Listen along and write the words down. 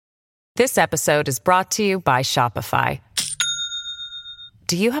This episode is brought to you by Shopify.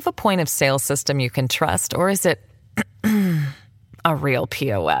 Do you have a point of sale system you can trust, or is it a real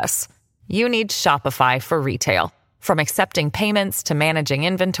POS? You need Shopify for retail. From accepting payments to managing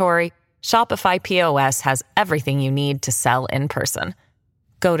inventory, Shopify POS has everything you need to sell in person.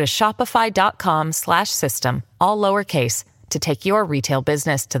 Go to shopify.com/system, all lowercase, to take your retail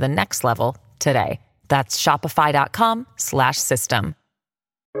business to the next level today. That's shopify.com/system.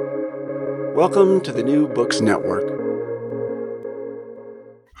 Welcome to the New Books Network.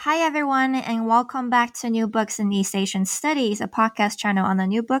 Hi, everyone, and welcome back to New Books in East Asian Studies, a podcast channel on the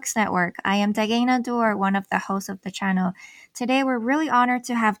New Books Network. I am Dagena Dur, one of the hosts of the channel. Today, we're really honored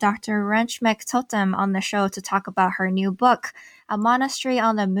to have Dr. Uranchimeg Tsultemin on the show to talk about her new book, A Monastery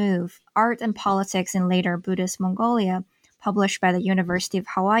on the Move, Art and Politics in Later Buddhist Mongolia, published by the University of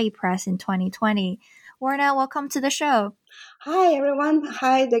Hawaii Press in 2020. Warna, welcome to the show. Hi, everyone.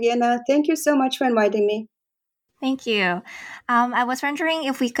 Hi, Dagena. Thank you so much for inviting me. Thank you. I was wondering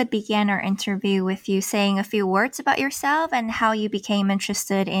if we could begin our interview with you saying a few words about yourself and how you became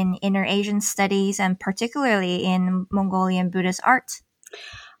interested in Inner Asian studies and particularly in Mongolian Buddhist art.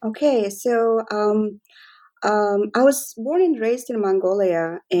 Okay, so I was born and raised in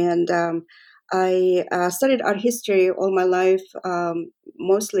Mongolia, and I studied art history all my life,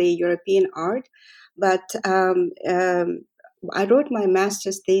 mostly European art. But I wrote my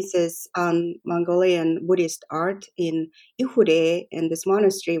master's thesis on Mongolian Buddhist art in Ihure, in this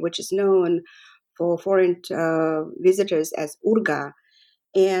monastery, which is known for foreign visitors as Urga.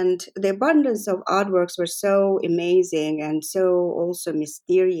 And the abundance of artworks were so amazing and so also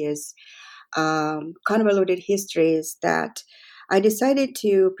mysterious, convoluted histories, that I decided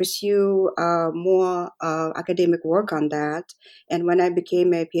to pursue more academic work on that. And when I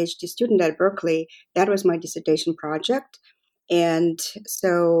became a PhD student at Berkeley, that was my dissertation project. And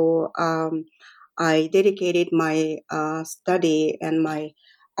so I dedicated my study and my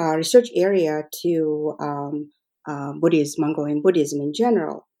research area to Buddhism, Mongolian Buddhism in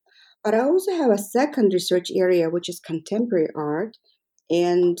general. But I also have a second research area, which is contemporary art.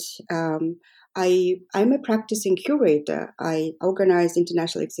 And I'm a practicing curator. I organize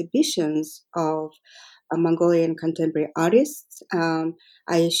international exhibitions of Mongolian contemporary artists.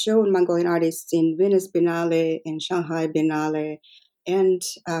 I show Mongolian artists in Venice Biennale, in Shanghai Biennale, and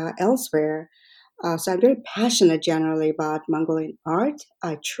elsewhere. So I'm very passionate generally about Mongolian art.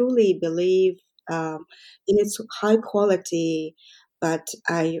 I truly believe in its high quality, but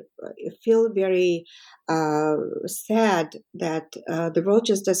I feel very sad that the world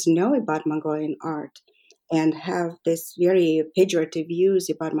just doesn't know about Mongolian art and have this very pejorative views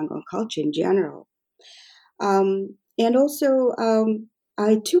about Mongolian culture in general. And also,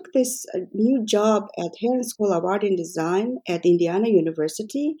 I took this new job at Heron School of Art and Design at Indiana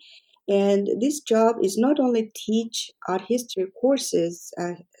University. And this job is not only teach art history courses,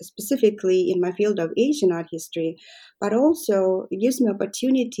 specifically in my field of Asian art history, but also it gives me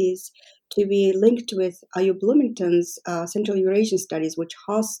opportunities to be linked with IU Bloomington's Central Eurasian Studies, which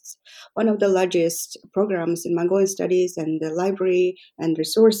hosts one of the largest programs in Mongolian studies and the library and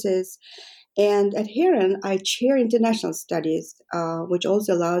resources. And at Heron, I chair international studies, which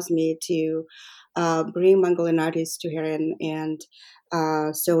also allows me to bring Mongolian artists to Heron and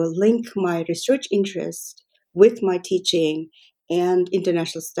so link my research interest with my teaching and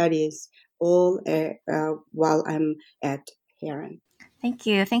international studies, all while I'm at Heron. Thank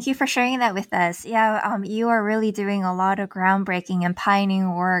you. Thank you for sharing that with us. Yeah, you are really doing a lot of groundbreaking and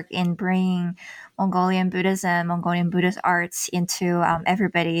pioneering work in bringing Mongolian Buddhism, Mongolian Buddhist arts into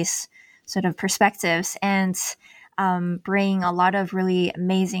everybody's sort of perspectives and bring a lot of really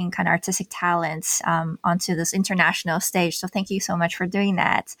amazing kind of artistic talents onto this international stage. So thank you so much for doing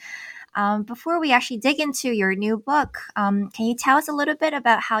that. Before we actually dig into your new book, can you tell us a little bit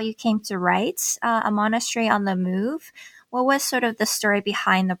about how you came to write A Monastery on the Move? What was sort of the story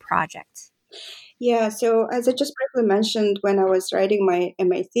behind the project? Yeah, so as I just briefly mentioned, when I was writing my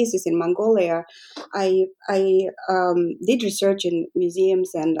MA thesis in Mongolia, I did research in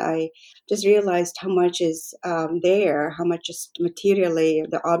museums, and I just realized how much is there, how much is materially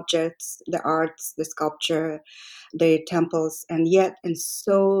the objects, the arts, the sculpture, the temples, and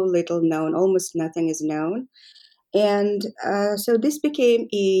so little known, almost nothing is known. And so this became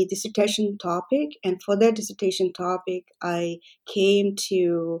a dissertation topic, and for that dissertation topic, I came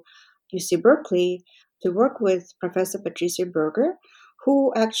to UC Berkeley to work with Professor Patricia Berger,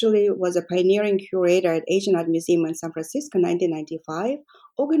 who actually was a pioneering curator at Asian Art Museum in San Francisco in 1995,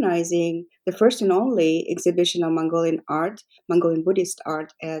 organizing the first and only exhibition of Mongolian art, Mongolian Buddhist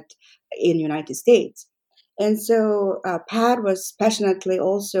art in the United States. And so Pat was passionately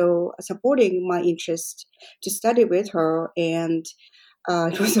also supporting my interest to study with her. And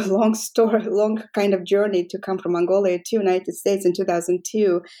it was a long story, long kind of journey to come from Mongolia to United States in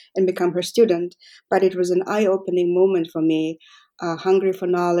 2002 and become her student. But it was an eye-opening moment for me, hungry for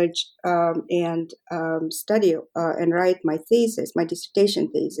knowledge and study and write my thesis, my dissertation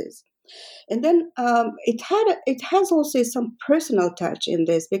thesis. And then it has also some personal touch in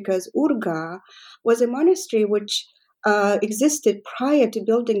this because Urga was a monastery which existed prior to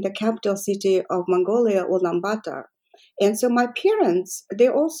building the capital city of Mongolia, Ulaanbaatar. And so my parents, they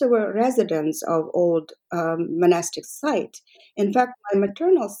also were residents of old monastic site. In fact, my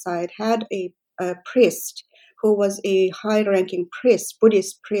maternal side had a priest who was a high-ranking priest,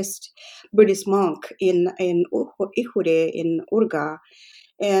 Buddhist monk in Ikhure in Urga.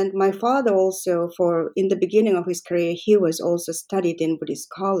 And my father also, for in the beginning of his career, he was also studied in Buddhist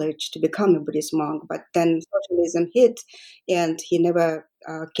college to become a Buddhist monk. But then socialism hit, and he never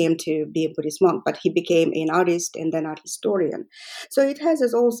came to be a Buddhist monk. But he became an artist and then art historian. So it has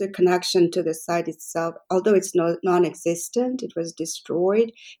also a connection to the site itself. Although it's non-existent, it was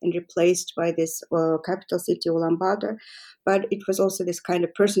destroyed and replaced by this capital city, Ulaanbaatar. But it was also this kind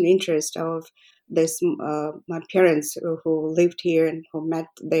of personal interest of this my parents who lived here and who met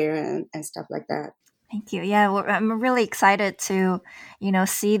there and stuff like that. Thank you. Yeah, well, I'm really excited to,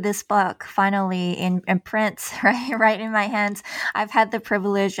 see this book finally in print, right in my hands. I've had the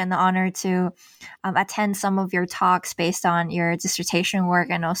privilege and the honor to attend some of your talks based on your dissertation work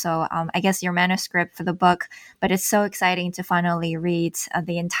and also, I guess, your manuscript for the book. But it's so exciting to finally read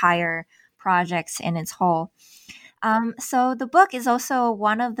the entire project in its whole. So the book is also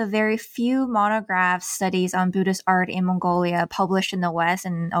one of the very few monograph studies on Buddhist art in Mongolia published in the West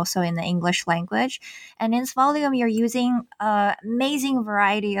and also in the English language. And in this volume, you're using an amazing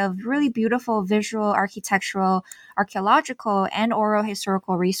variety of really beautiful visual, architectural, archaeological, and oral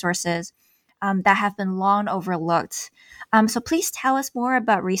historical resources that have been long overlooked. So please tell us more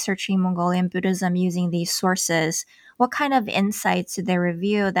about researching Mongolian Buddhism using these sources. What kind of insights do they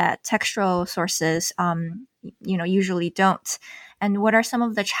reveal that textual sources usually don't? And what are some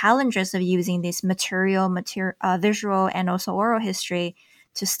of the challenges of using this visual, and also oral history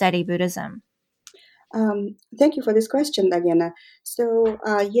to study Buddhism? Thank you for this question, Diana. So,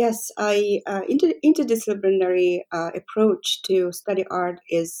 yes, interdisciplinary approach to study art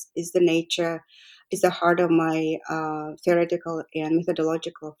is the heart of my theoretical and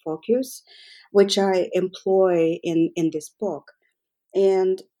methodological focus, which I employ in this book.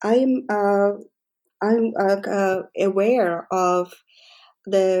 And I'm aware of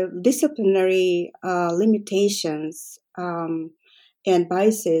the disciplinary limitations and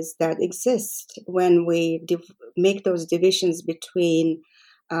biases that exist when we make those divisions between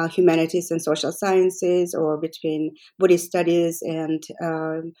humanities and social sciences, or between Buddhist studies and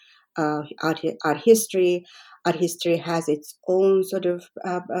art history. Art history has its own sort of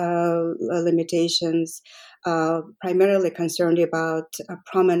limitations, primarily concerned about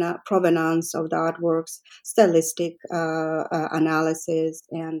provenance of the artworks, stylistic analysis,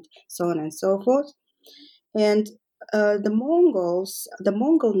 and so on and so forth. And the Mongol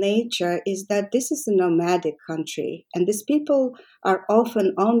nature is that this is a nomadic country, and these people are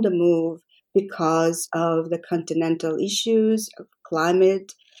often on the move because of the continental issues of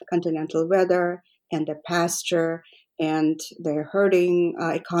climate, continental weather, and the pasture and the herding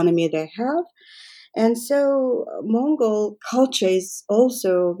economy they have. And so Mongol culture is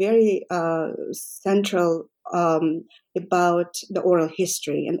also very central about the oral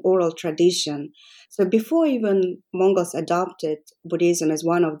history and oral tradition. So before even Mongols adopted Buddhism as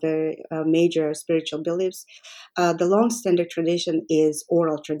one of the major spiritual beliefs, the long-standing tradition is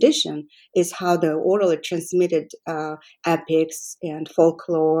oral tradition, is how the orally transmitted epics and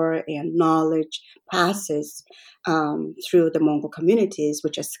folklore and knowledge passes through the Mongol communities,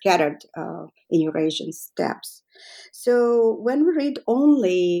 which are scattered in Eurasian steppes. So when we read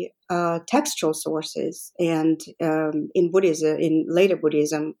only textual sources, and in Buddhism, in later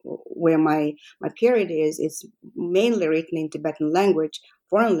Buddhism, where my period is, it's mainly written in Tibetan language,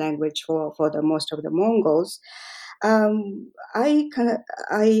 foreign language for the most of the Mongols. I'm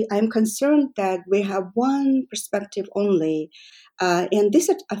concerned that we have one perspective only, and this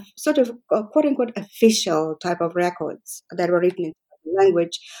is a sort of quote unquote official type of records that were written in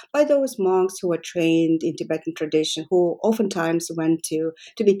language by those monks who were trained in Tibetan tradition, who oftentimes went to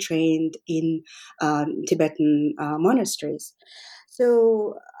be trained in Tibetan monasteries.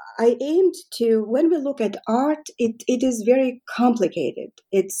 So I aimed to, when we look at art, it is very complicated.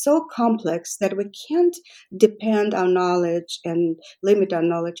 It's so complex that we can't depend our knowledge and limit our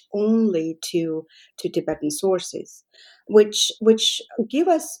knowledge only to Tibetan sources, which give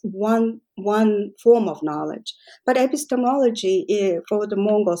us one form of knowledge. But epistemology for the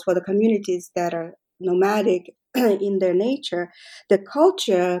Mongols, for the communities that are nomadic in their nature, the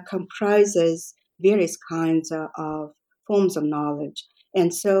culture comprises various kinds of forms of knowledge.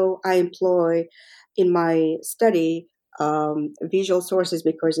 And so I employ in my study visual sources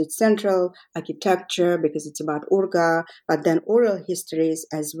because it's central, architecture because it's about Urga, but then oral histories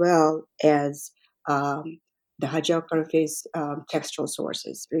as well as the hagiographies, textual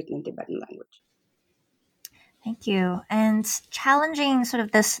sources written in Tibetan language. Thank you. And challenging sort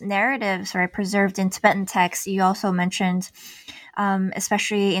of this narrative, preserved in Tibetan texts, you also mentioned,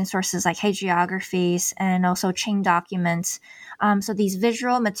 especially in sources like hagiographies and also Qing documents. So these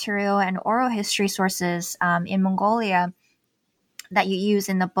visual, material, and oral history sources in Mongolia that you use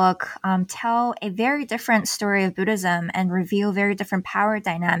in the book tell a very different story of Buddhism and reveal very different power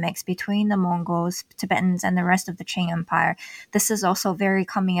dynamics between the Mongols, Tibetans, and the rest of the Qing Empire. This is also very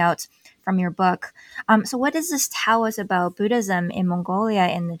coming out from your book. So what does this tell us about Buddhism in Mongolia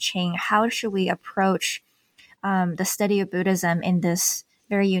and the Qing? How should we approach the study of Buddhism in this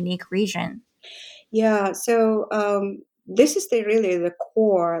very unique region? Yeah, so this is really the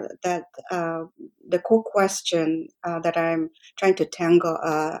core the core question that I'm trying to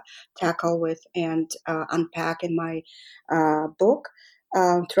tackle with and unpack in my book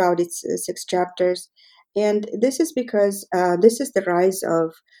throughout its 6 chapters. And this is because this is the rise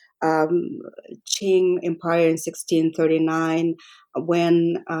of Qing Empire in 1639,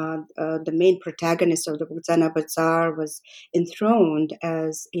 when the main protagonist of the book, Zanabazar, was enthroned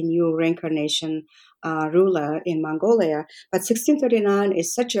as a new reincarnation ruler in Mongolia. But 1639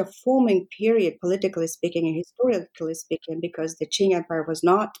 is such a forming period, politically speaking and historically speaking, because the Qing Empire was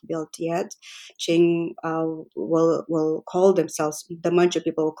not built yet. Qing will call themselves, the Manchu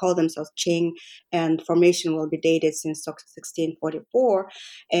people will call themselves Qing, and formation will be dated since 1644,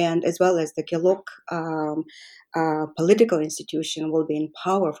 and as well as the Geluk political institution will be in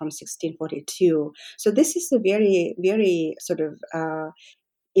power from 1642. So this is a very, very sort of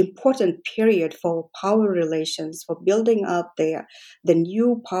important period for power relations, for building up the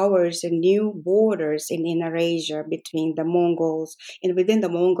new powers and new borders in Inner Asia between the Mongols. And within the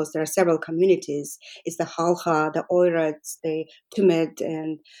Mongols, there are several communities. It's the Halha, the Oirats, the Tumid,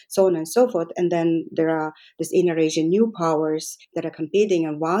 and so on and so forth. And then there are this Inner Asian new powers that are competing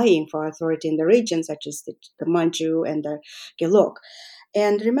and vying for authority in the region, such as the Manchu and the Geluk.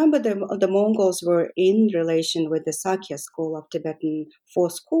 And remember, the Mongols were in relation with the Sakya school of Tibetan four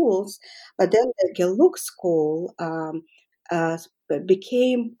schools, but then the Geluk school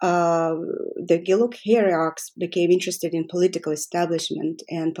became the Geluk hierarchs became interested in political establishment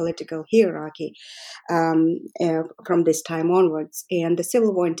and political hierarchy from this time onwards. And the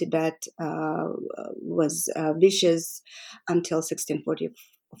civil war in Tibet was vicious until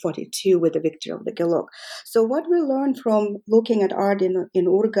 1642 with the victory of the Geluk. So what we learn from looking at art in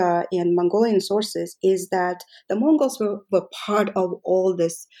Urga and Mongolian sources is that the Mongols were part of all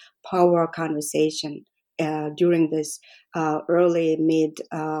this power conversation during this early mid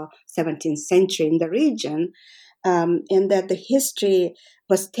 17th century in the region, and that the history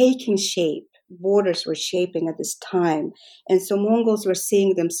was taking shape. Borders were shaping at this time. And so Mongols were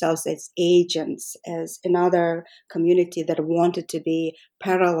seeing themselves as agents, as another community that wanted to be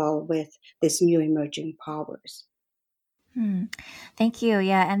parallel with these new emerging powers. Thank you.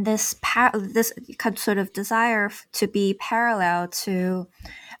 Yeah, and this sort of desire to be parallel to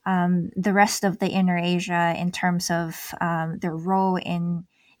the rest of the Inner Asia in terms of their role in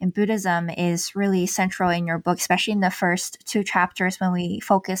Buddhism is really central in your book, especially in the first 2 chapters when we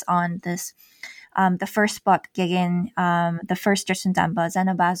focus on this. The first book, Gigin, the first Damba,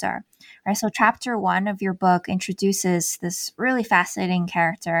 Zanabazar. Right. So chapter 1 of your book introduces this really fascinating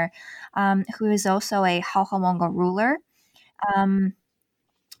character who is also a Halha Mongol ruler.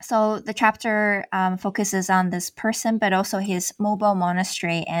 So the chapter focuses on this person, but also his mobile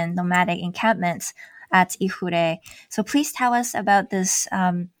monastery and nomadic encampments at Ihure. So please tell us about this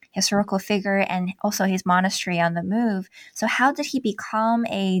historical figure and also his monastery on the move. So how did he become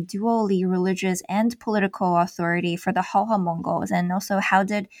a dually religious and political authority for the Halha Mongols? And also how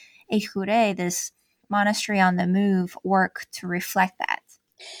did Ihure, this monastery on the move, work to reflect that?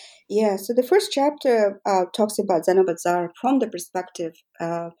 Yeah, so the first chapter talks about Zanabazar from the perspective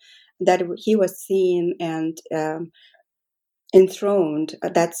that he was seen and enthroned.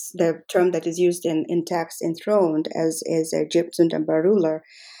 That's the term that is used in text, enthroned as a Gypsum ruler.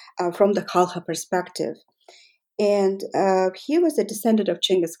 from the Khalkha perspective. And he was a descendant of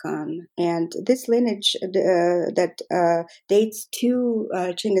Genghis Khan. And this lineage that dates to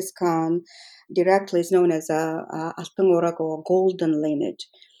Genghis Khan directly is known as Altın Orak, or golden lineage.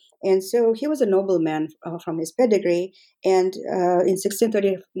 And so he was a nobleman from his pedigree. And in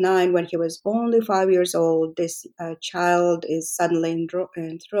 1639, when he was only 5 years old, this child is suddenly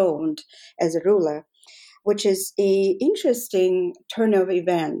enthroned as a ruler, which is an interesting turn of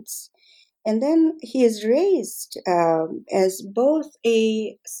events. And then he is raised as both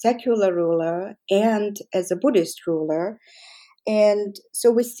a secular ruler and as a Buddhist ruler. And so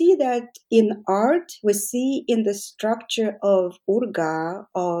we see that in art, we see in the structure of Urga,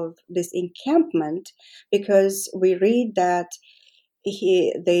 of this encampment, because we read that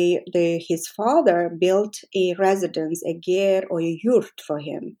his father built a residence, a ger or a yurt for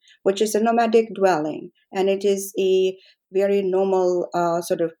him, which is a nomadic dwelling. And it is a very normal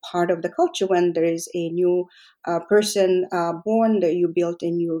sort of part of the culture. When there is a new person born, that you built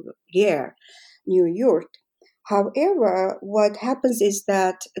a new ger, new yurt. However, what happens is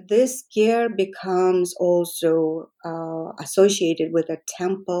that this ger becomes also associated with a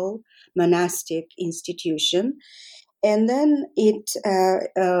temple, monastic institution. And then it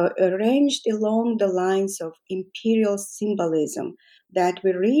arranged along the lines of imperial symbolism that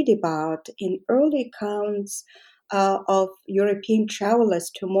we read about in early accounts of European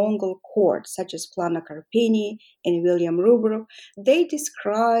travelers to Mongol courts, such as Plana Karpini and William Rubruck. They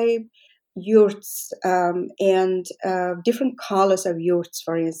describe yurts and different colors of yurts,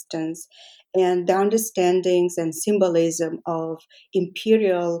 for instance, and the understandings and symbolism of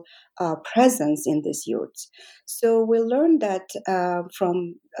imperial presence in these yurts. So we learned that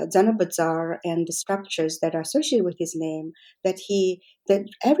from Zanabazar and the structures that are associated with his name, that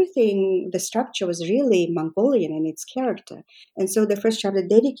everything, the structure was really Mongolian in its character. And so the first chapter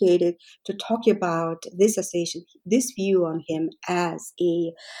dedicated to talk about this association, this view on him as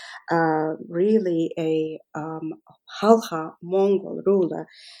a really a Khalkha Mongol ruler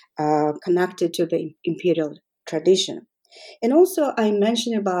connected to the imperial tradition. And also I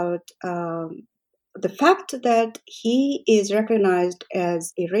mentioned about the fact that he is recognized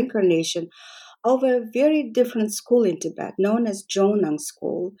as a reincarnation of a very different school in Tibet, known as Jonang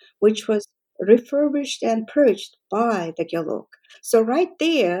school, which was refurbished and purged by the Gelug. So right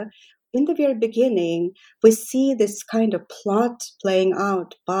there, in the very beginning, we see this kind of plot playing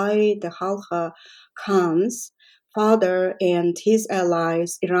out by the Khalkha Khan's father and his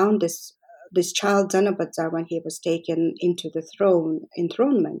allies around this child Zanabazar when he was taken into the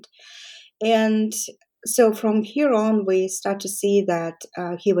enthronement. And so from here on, we start to see that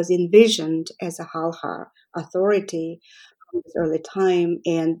he was envisioned as a Khalkha authority from this early time,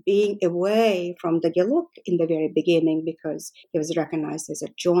 and being away from the Gelug in the very beginning, because he was recognized as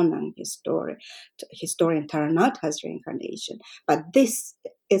a Jonang historian Taranatha's reincarnation. But this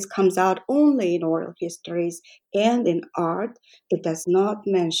comes out only in oral histories and in art. It's not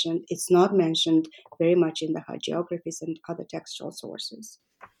mentioned very much in the hagiographies and other textual sources.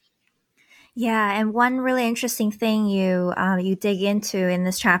 Yeah, and one really interesting thing you dig into in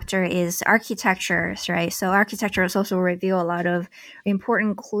this chapter is architectures, right? So architectures also reveal a lot of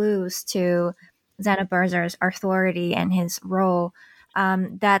important clues to Zanabazar's authority and his role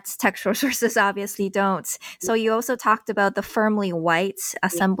that textual sources obviously don't. So you also talked about the firmly white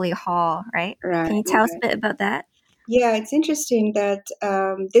assembly hall, right? Right. Can you tell us a bit about that? Yeah, it's interesting that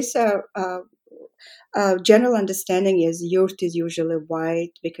this general understanding is yurt is usually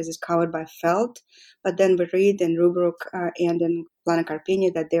white because it's covered by felt. But then we read in Rubruck and in Plana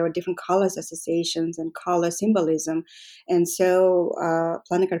Karpini that there are different colors associations and color symbolism. And so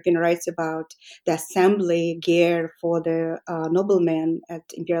Plana Karpini writes about the assembly gear for the noblemen at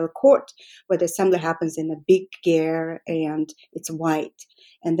imperial court, where the assembly happens in a big gear and it's white.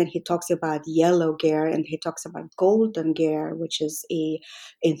 And then he talks about yellow gear, and he talks about golden gear, which is a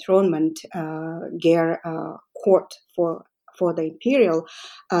enthronement gear court for the imperial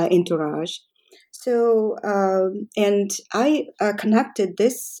entourage. So, and I connected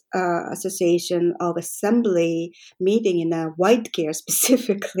this association of assembly meeting in a white gear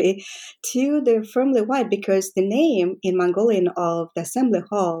specifically to the firmly white, because the name in Mongolian of the assembly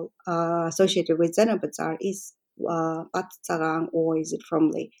hall associated with Zanabazar is Patsarang, or is it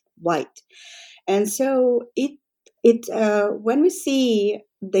firmly white? And so when we see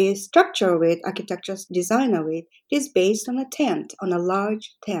the structure of it, architectural design of it, it is based on a tent, on a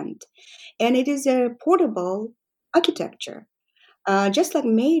large tent. And it is a portable architecture. Just like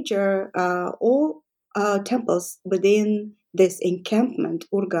major, all temples within this encampment,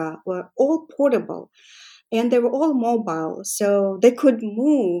 Urga, were all portable. and they were all mobile, so they could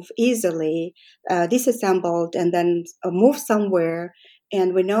move easily, disassembled, and then move somewhere.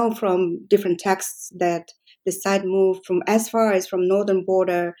 And we know from different texts that the site moved from as far as from northern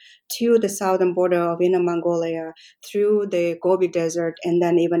border to the southern border of Inner Mongolia, through the Gobi Desert, and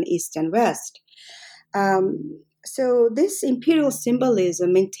then even east and west. So this imperial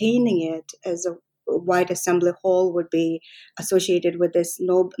symbolism, maintaining it as a white assembly hall, would be associated with this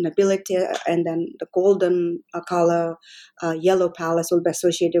nobility, and then the golden color, yellow palace will be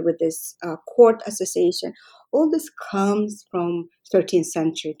associated with this court association. All this comes from 13th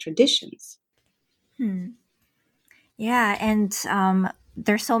century traditions. Yeah, and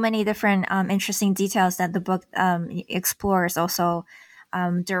there's so many different interesting details that the book explores. Also,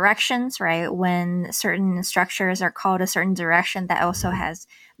 directions, right? When certain structures are called a certain direction, that also has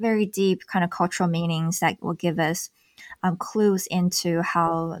very deep kind of cultural meanings that will give us clues into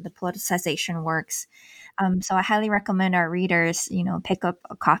how the politicization works. So I highly recommend our readers, pick up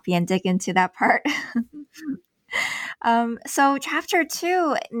a copy and dig into that part. So chapter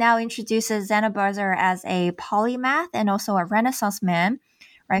 2 now introduces Zanabazar as a polymath and also a Renaissance man,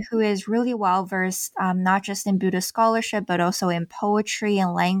 right, who is really well versed not just in Buddhist scholarship, but also in poetry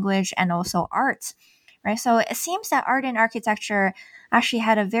and language and also art, right? So it seems that art and architecture actually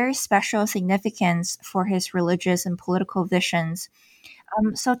had a very special significance for his religious and political visions.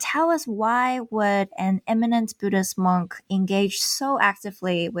 So tell us, why would an eminent Buddhist monk engage so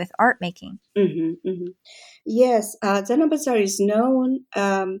actively with art making? Hmm, hmm. Yes, Zanabazar is known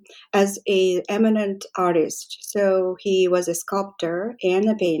as a eminent artist. So he was a sculptor and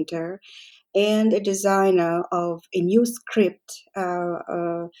a painter and a designer of a new script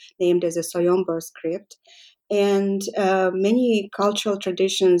named as a Soyombo script. And many cultural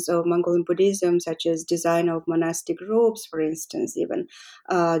traditions of Mongolian Buddhism, such as design of monastic robes, for instance, even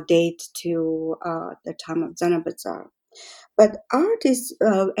date to the time of Zanabazar. But art is,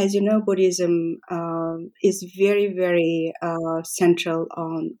 as you know, Buddhism is very, very central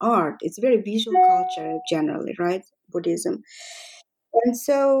on art. It's very visual culture generally, right? Buddhism. And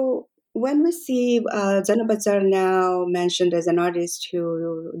so when we see Zanabazar now mentioned as an artist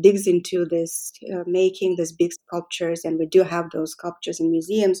who digs into this, making these big sculptures, and we do have those sculptures in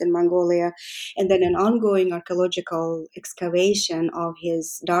museums in Mongolia, and then an ongoing archaeological excavation of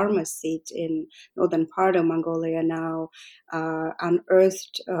his Dharma seat in northern part of Mongolia now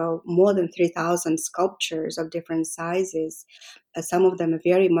unearthed more than 3,000 sculptures of different sizes. Some of them are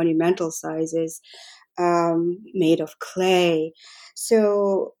very monumental sizes, made of clay.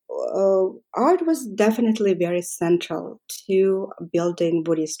 So art was definitely very central to building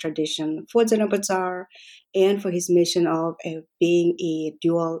Buddhist tradition for Zanabazar and for his mission of being a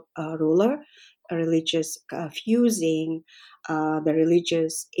dual ruler, a religious, fusing the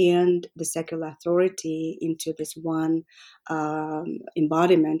religious and the secular authority into this one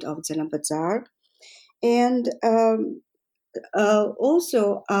embodiment of Zanabazar. And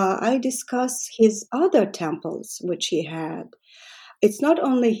also, I discuss his other temples which he had. It's not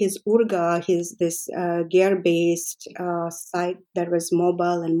only his urga, his this gear-based site that was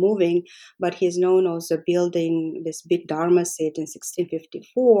mobile and moving, but he's known also building this big Dharma seat in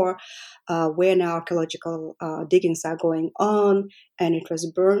 1654, where now archaeological diggings are going on, and it was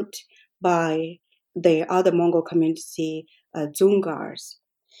burnt by the other Mongol community, Dzungars,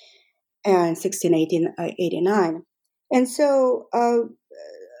 in 1689. And so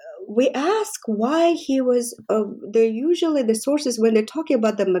we ask why he was, they're usually the sources when they're talking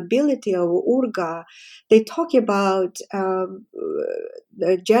about the mobility of Urga, they talk about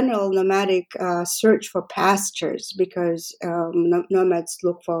the general nomadic search for pastures, because nomads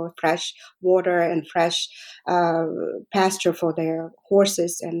look for fresh water and fresh pasture for their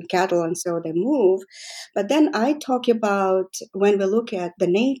horses and cattle, and so they move. But then I talk about, when we look at the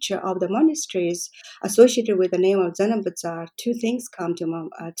nature of the monasteries associated with the name of Zanabazar, two things come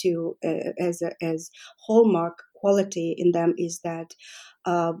as hallmark quality in them, is that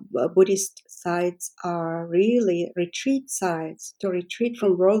Buddhist sites are really retreat sites to retreat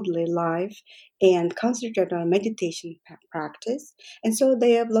from worldly life and concentrate on meditation practice. And so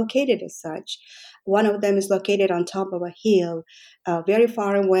they are located as such. One of them is located on top of a hill, very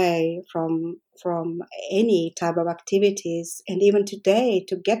far away from any type of activities. And even today,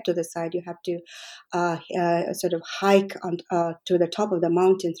 to get to the site, you have to sort of hike to the top of the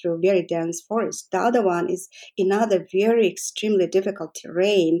mountain through very dense forest. The other one is another very extremely difficult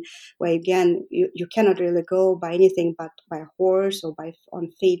terrain, where again you cannot really go by anything but by a horse or on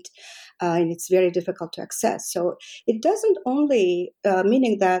feet, and it's very difficult to access. So it doesn't only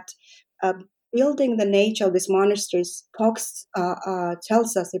meaning that building the nature of this monastery tells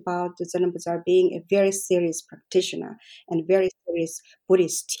us about the Zanabazar being a very serious practitioner and very serious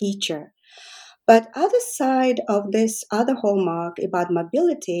Buddhist teacher. But other side of this other hallmark about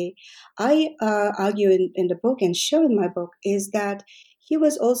mobility, I argue in the book and show in my book, is that he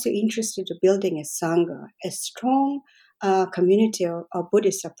was also interested in building a sangha, a strong community of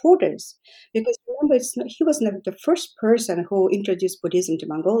Buddhist supporters. Because remember, he was not the first person who introduced Buddhism to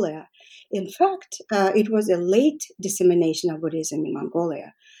Mongolia. In fact, it was a late dissemination of Buddhism in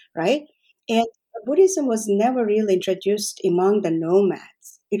Mongolia, right? And Buddhism was never really introduced among the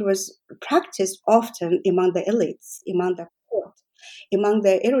nomads. It was practiced often among the elites, among the court, among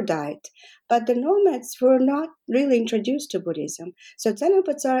the erudite. But the nomads were not really introduced to Buddhism. So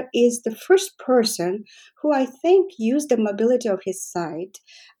Zanabazar is the first person who I think used the mobility of his site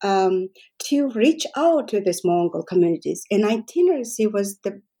to reach out to these Mongol communities. And itinerancy was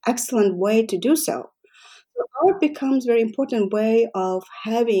the excellent way to do so. So art becomes a very important way of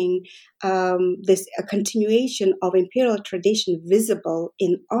having this a continuation of imperial tradition visible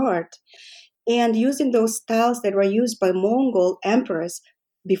in art, and using those styles that were used by Mongol emperors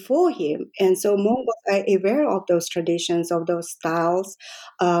before him. And so Mongols are aware of those traditions, of those styles.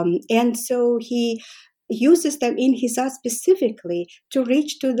 And so he uses them in his art specifically to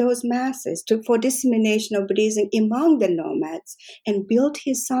reach to those masses, for dissemination of Buddhism among the nomads, and build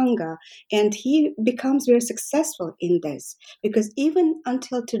his Sangha. And he becomes very successful in this, because even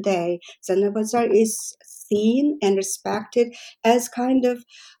until today, Zanabazar is seen and respected as kind of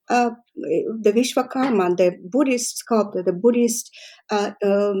the Vishwakarma, the Buddhist sculptor, the Buddhist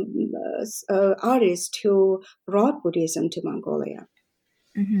artist who brought Buddhism to Mongolia.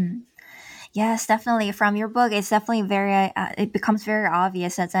 Mm-hmm. Yes, definitely. From your book, it's definitely it becomes very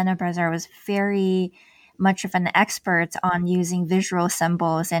obvious that Zanabazar was very much of an expert on using visual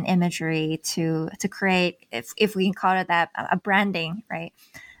symbols and imagery to create, if we can call it that, a branding, right?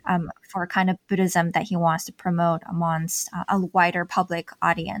 For kind of Buddhism that he wants to promote amongst a wider public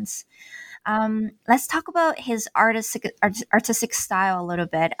audience. Let's talk about his artistic style a little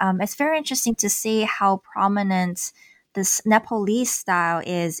bit. It's very interesting to see how prominent this Nepalese style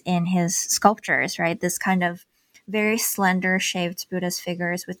is in his sculptures, right? This kind of very slender shaped Buddhist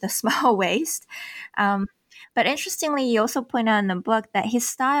figures with a small waist. But interestingly, you also point out in the book that his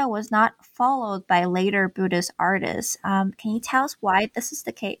style was not followed by later Buddhist artists. Can you tell us why this is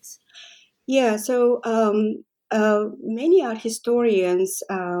the case? Yeah, so many art historians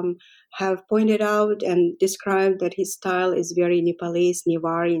have pointed out and described that his style is very Nepalese,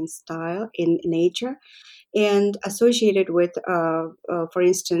 Newarian style in nature, and associated with, for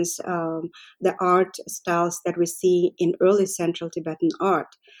instance, the art styles that we see in early Central Tibetan art.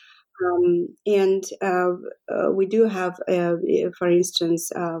 And we do have, for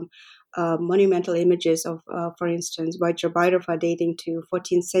instance, monumental images of, for instance, Vajrabhairava dating to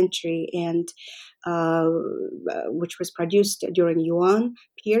 14th century, and which was produced during Yuan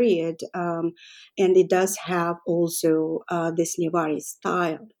period, and it does have also this Newari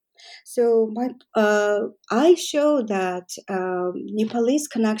style. So I show that Nepalese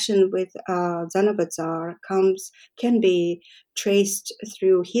connection with Zanabazar can be traced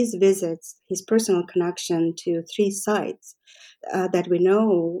through his visits, his personal connection to 3 sites that we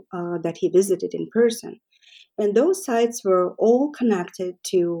know that he visited in person. And those sites were all connected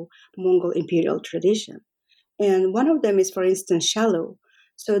to Mongol imperial tradition. And one of them is, for instance, Shalu.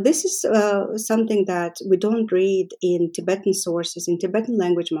 So this is something that we don't read in Tibetan sources, in Tibetan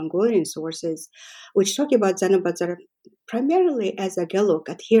language Mongolian sources, which talk about Zanabazar primarily as a Gelug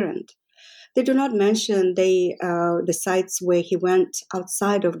adherent. They do not mention the sites where he went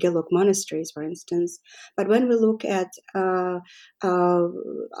outside of Gelug monasteries, for instance. But when we look at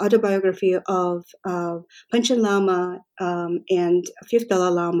autobiography of Panchen Lama and Fifth Dalai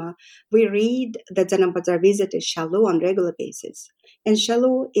Lama, we read that Zanabazar visited Shalu on regular basis. And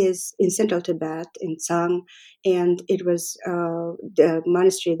Shalu is in central Tibet, in Tsang, and it was the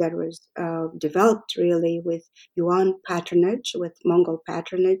monastery that was developed really with Yuan patronage, with Mongol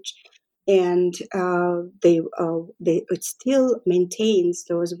patronage. And it still maintains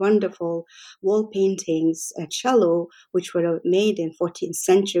those wonderful wall paintings at Shalu, which were made in 14th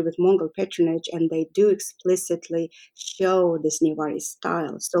century with Mongol patronage, and they do explicitly show this Newari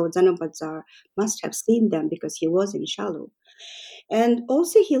style. So Zanabazar must have seen them because he was in Shalu. And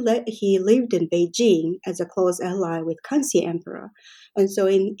also he lived in Beijing as a close ally with Kanxi Emperor. And so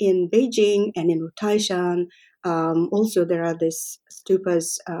in Beijing and in Utaishan, also there are these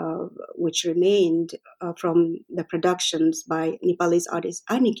stupas which remained from the productions by Nepalese artist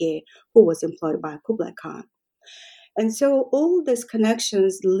Anike, who was employed by Kublai Khan. And so all these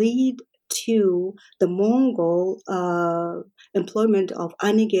connections lead to the Mongol employment of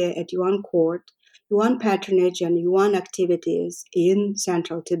anige at Yuan court, Yuan patronage, and Yuan activities in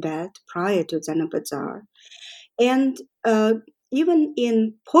central Tibet prior to Zanabazar. And even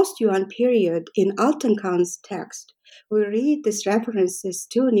in post-Yuan period, in Altan Khan's text, we read these references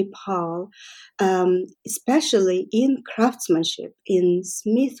to Nepal, especially in craftsmanship, in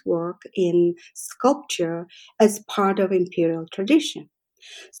smith work, in sculpture, as part of imperial tradition.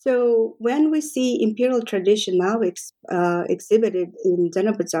 So when we see imperial tradition now exhibited in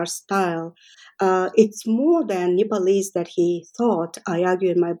Zanabazar style, it's more than Nepalese that he thought, I argue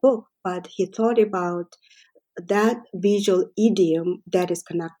in my book, but he thought about that visual idiom that is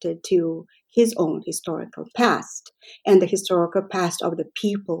connected to his own historical past and the historical past of the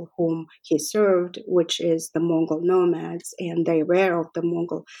people whom he served, which is the Mongol nomads, and they're aware of the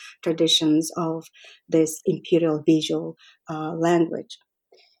Mongol traditions of this imperial visual language.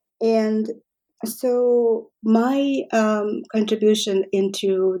 And so my contribution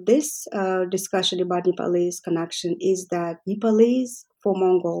into this discussion about Nepalese connection is that Nepalese for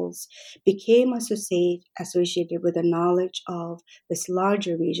Mongols became associated with the knowledge of this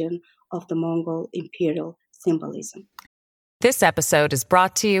larger vision of the Mongol imperial symbolism. This episode is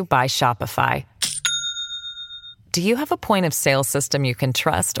brought to you by Shopify. Do you have a point of sale system you can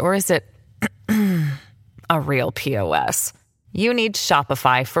trust, or is it a real POS? You need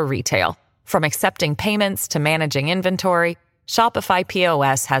Shopify for retail. From accepting payments to managing inventory, Shopify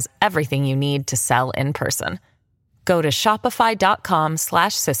POS has everything you need to sell in person. Go to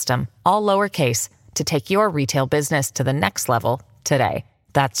shopify.com/system, all lowercase, to take your retail business to the next level today.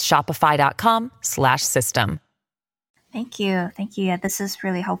 That's shopify.com/system. Thank you. Thank you. Yeah, this is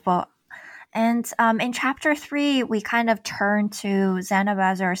really helpful. And in chapter 3, we kind of turn to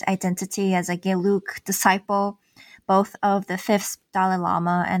Zanabazar's identity as a Gelug disciple, both of the 5th Dalai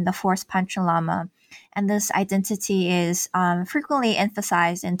Lama and the 4th Panchen Lama. And this identity is frequently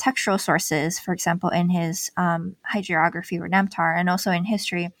emphasized in textual sources, for example, in his hagiography or Namtar, and also in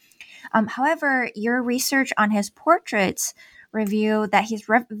history. However, your research on his portraits reveal that his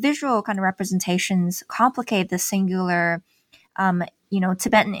visual kind of representations complicate the singular,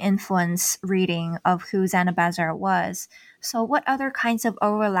 Tibetan influence reading of who Zanabazar was. So what other kinds of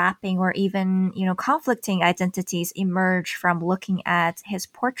overlapping or even, conflicting identities emerge from looking at his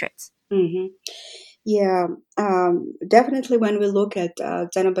portraits? Mm-hmm. Yeah, definitely when we look at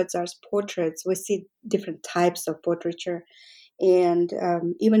Zanabazar's portraits, we see different types of portraiture and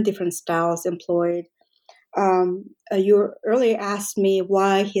even different styles employed. You earlier asked me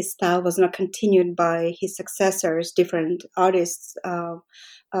why his style was not continued by his successors, different artists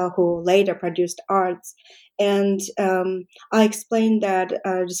who later produced arts. And I explained that,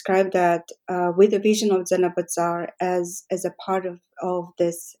 described that with the vision of Zanabazar as a part of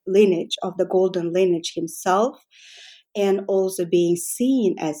this lineage, of the golden lineage himself, and also being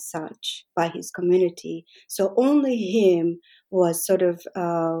seen as such by his community. So only him was sort of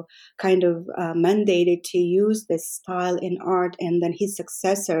mandated to use this style in art, and then his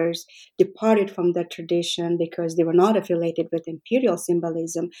successors departed from that tradition because they were not affiliated with imperial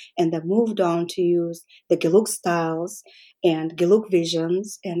symbolism, and they moved on to use the Gelug styles and Gelug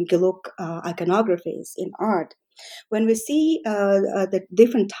visions and Gelug iconographies in art. When we see the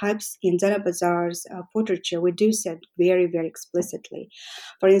different types in Zanabazar's portraiture, we do say very, very explicitly.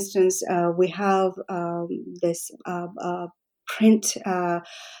 For instance, we have this print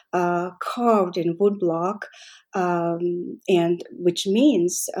carved in woodblock, and which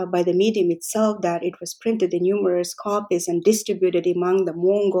means by the medium itself that it was printed in numerous copies and distributed among the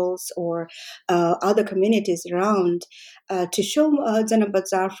Mongols or other communities around to show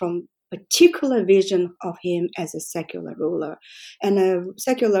Zanabazar from particular vision of him as a secular ruler. And a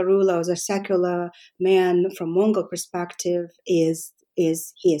secular ruler, or a secular man from Mongol perspective, he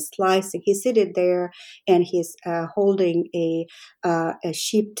is slicing. He's seated there and he's holding a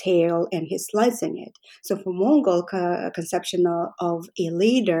sheep tail and he's slicing it. So for Mongol conception of a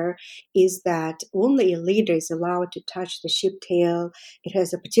leader is that only a leader is allowed to touch the sheep tail. It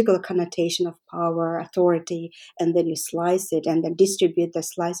has a particular connotation of power, authority, and then you slice it and then distribute the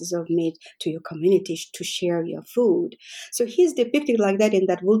slices of meat to your community to share your food. So he's depicted like that in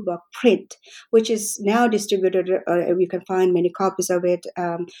that woodblock print, which is now distributed. You can find many copies of it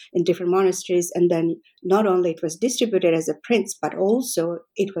in different monasteries. And then not only it was distributed as a print, but also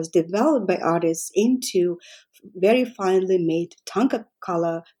it was developed by artists into very finely made tanka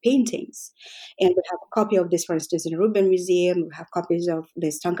color paintings. And we have a copy of this, for instance, in the Ruben Museum. We have copies of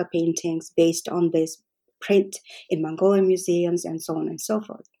these tanka paintings based on this print in Mongolian museums and so on and so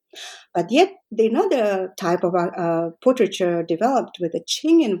forth. But yet, another type of portraiture developed with the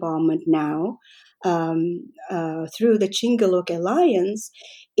Qing involvement now through the Qing-Gelug alliance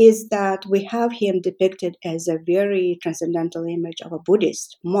is that we have him depicted as a very transcendental image of a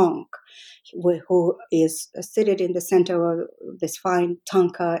Buddhist monk who is seated in the center of this fine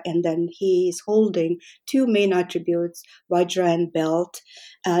tanka, and then he is holding two main attributes, Vajra and belt,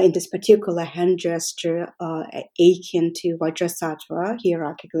 in this particular hand gesture, akin to Vajrasattva,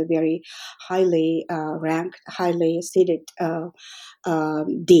 hierarchically very highly ranked, highly seated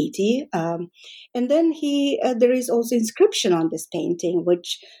deity. And then there is also inscription on this painting,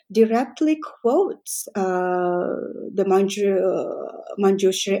 which directly quotes the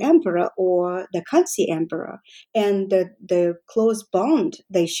Manjushri emperor or the Kansi emperor, and the close bond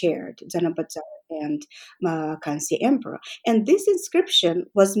they shared, Zanabazar and Kansi emperor. And this inscription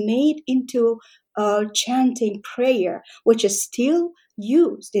was made into a chanting prayer, which is still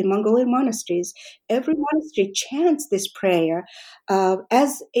used in Mongolian monasteries. Every monastery chants this prayer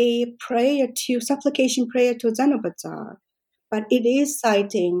as a supplication prayer to Zanabazar, but it is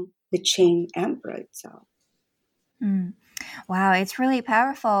citing the Qing emperor itself. Mm. Wow, it's really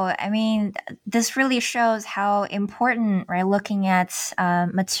powerful. I mean, this really shows how important, right, looking at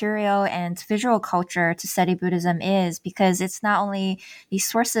material and visual culture to study Buddhism is, because it's not only these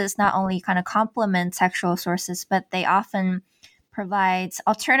sources not only kind of complement textual sources, but they often provide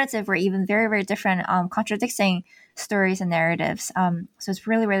alternative or even very, very different contradicting stories and narratives. So it's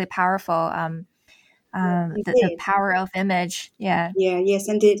really, really powerful. The power of image. Yeah. Yes,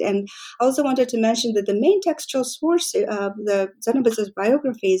 indeed. And I also wanted to mention that the main textual source of the Zanabazar's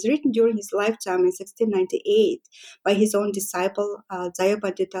biography is written during his lifetime in 1698 by his own disciple,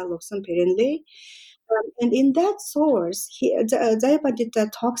 Zayapandita Lobsang Pirinle. And in that source,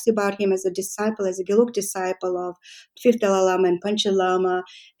 Jayapandita talks about him as a disciple, as a Gelug disciple of Fifth Dalai Lama and Panchen Lama,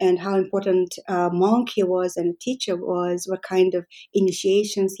 and how important monk he was and a teacher was, what kind of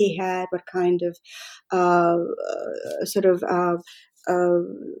initiations he had, what kind of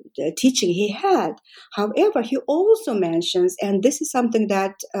teaching he had. However, he also mentions, and this is something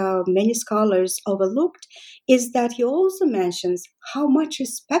that many scholars overlooked, is that he also mentions how much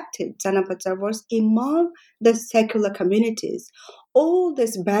respected Zanabazar was among the secular communities. All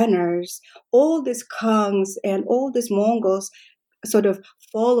these banners, all these Kangs, and all these Mongols sort of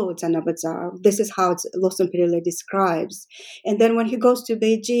followed Zanabazar. This is how Lobsang Pirinle describes. And then when he goes to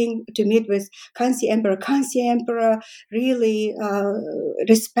Beijing to meet with Kansi Emperor really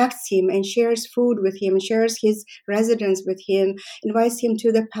respects him and shares food with him, shares his residence with him, invites him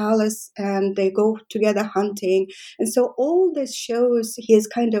to the palace, and they go together hunting. And so all this shows his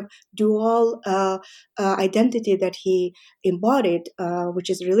kind of dual identity that he embodied, which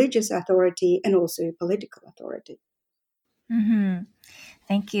is religious authority and also political authority. Mm-hmm.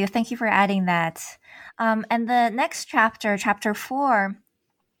 Thank you. Thank you for adding that. And the next chapter, chapter 4,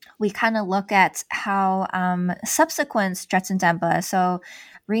 we kind of look at how subsequent Jetsun Demba, so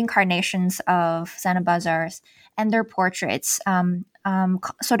reincarnations of Zanabazars and their portraits,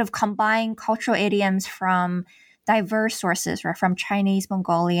 sort of combine cultural idioms from diverse sources, right, from Chinese,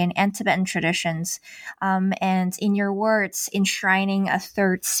 Mongolian, and Tibetan traditions. And in your words, enshrining a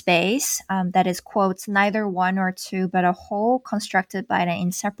third space that is, quote, neither one or two, but a whole constructed by an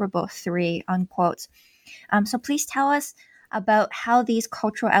inseparable three, unquote. So please tell us about how these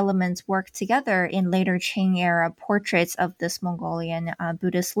cultural elements work together in later Qing era portraits of this Mongolian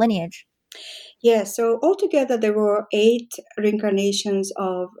Buddhist lineage. Yeah, so altogether there were 8 reincarnations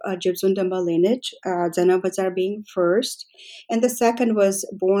of Gyaltsuen Demba lineage, Zanabazar being first, and the second was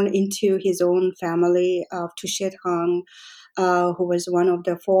born into his own family of Tushet Hang, who was one of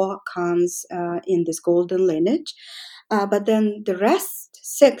the 4 Khans in this golden lineage. But then the rest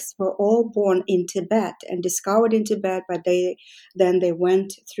 6 were all born in Tibet and discovered in Tibet, but they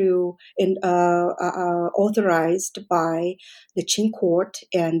went through and authorized by the Qing court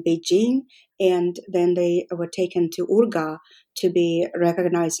and Beijing, and then they were taken to Urga to be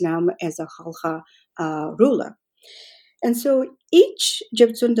recognized now as a Khalkha ruler. And so each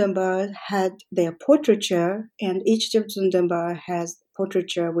Gyaltsuen Demba had their portraiture, and each Gyaltsuen Demba has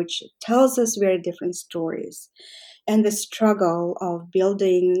portraiture which tells us very different stories. And the struggle of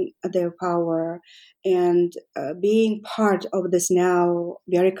building their power and being part of this now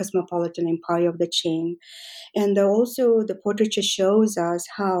very cosmopolitan empire of the Qing. And also the portraiture shows us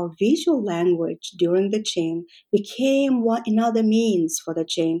how visual language during the Qing became another means for the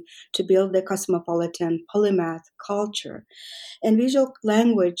Qing to build the cosmopolitan polymath culture. And visual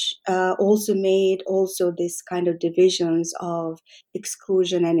language also made this kind of divisions of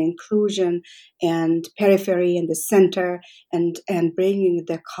exclusion and inclusion and periphery and the center center and bringing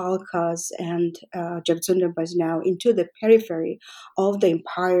the Khalkhas and Jebzundambas now into the periphery of the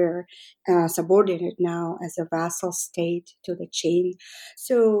empire, subordinate now as a vassal state to the Qing.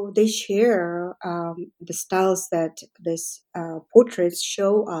 So they share the styles that these portraits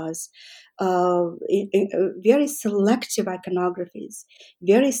show us, very selective iconographies,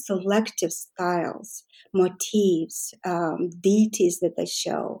 very selective styles, motifs, deities that they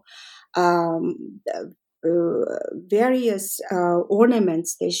show, um, various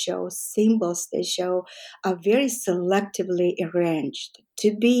ornaments they show, symbols they show, are very selectively arranged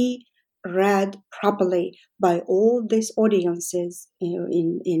to be read properly by all these audiences,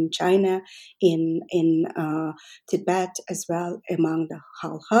 in China, in Tibet as well, among the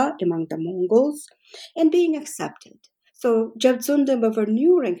Halha, among the Mongols, and being accepted. So Jebzundamba were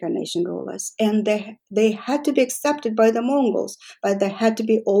new reincarnation rulers, and they had to be accepted by the Mongols, but they had to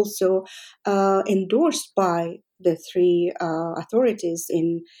be also endorsed by the three authorities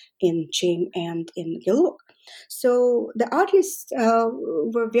in Qing and in Gelug. So the artists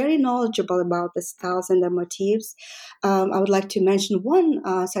were very knowledgeable about the styles and the motifs. I would like to mention one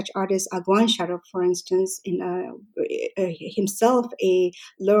such artist, Agwan Sharaf, for instance, himself a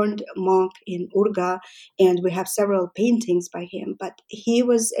learned monk in Urga, and we have several paintings by him. But he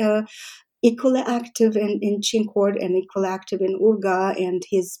was equally active in Qing court and equally active in Urga, and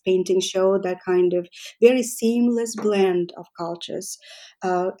his paintings show that kind of very seamless blend of cultures.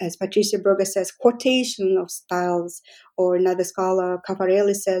 As Patricia Berger says, quotation of styles, or another scholar,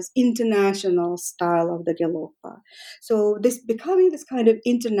 Caffarelli, says international style of the Gelugpa. So this becoming this kind of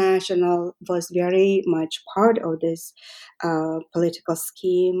international was very much part of this political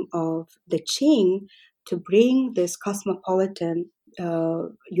scheme of the Qing to bring this cosmopolitan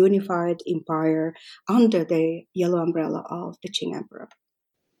unified empire under the yellow umbrella of the Qing Emperor.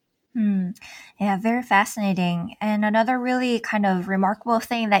 Yeah, very fascinating. And another really kind of remarkable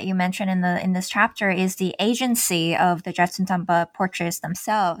thing that you mentioned in this chapter is the agency of the Jebzundamba portraits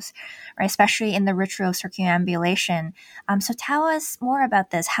themselves, right? Especially in the ritual of circumambulation. So tell us more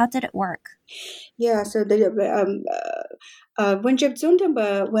about this. How did it work? Yeah, so when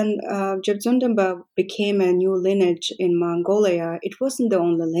Jebzundamba became a new lineage in Mongolia, it wasn't the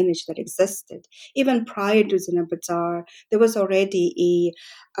only lineage that existed. Even prior to Zanabazar, there was already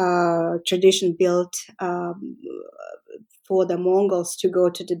a tradition built for the Mongols to go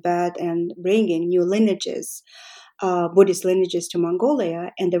to Tibet and bring in new lineages. Buddhist lineages to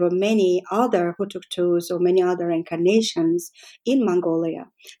Mongolia, and there were many other Hutuktus or many other incarnations in Mongolia.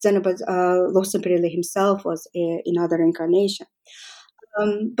 Losem Pirele himself was another incarnation.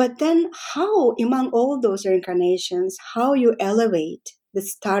 But then how, among all those reincarnations, how you elevate the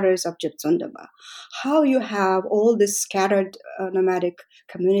starters of Jebzundamba, how you have all these scattered nomadic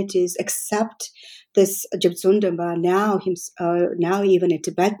communities accept this Jebzundamba, now even a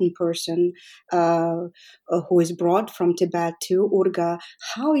Tibetan person who is brought from Tibet to Urga,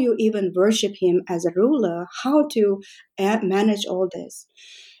 how you even worship him as a ruler, how to manage all this.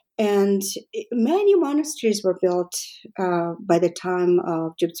 And many monasteries were built by the time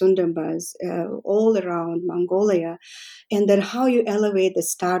of Jebzundambas all around Mongolia. And then how you elevate the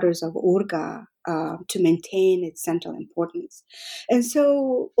starters of Urga to maintain its central importance. And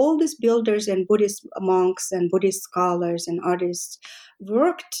so all these builders and Buddhist monks and Buddhist scholars and artists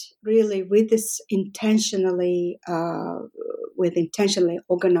worked really with this intentionally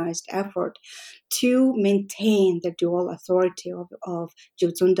organized effort to maintain the dual authority of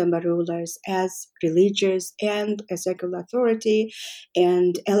Jebzundamba rulers as religious and a secular authority,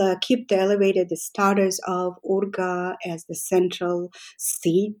 and keep the elevated the status of Urga as the central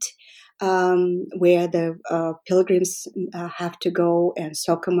seat, where the pilgrims have to go and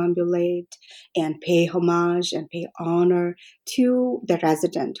circumambulate and pay homage and pay honor to the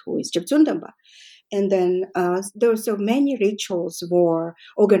resident who is Jebzundamba. And then there were so many rituals were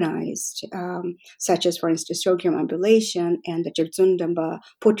organized, such as, for instance, circumambulation, and the Jebzundamba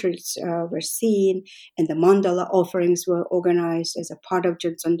portraits were seen, and the mandala offerings were organized as a part of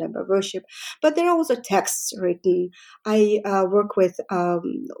Jebzundamba worship. But there are also texts written. I work with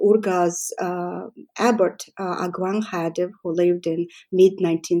Urga's abbot, Agwang Hadev, who lived in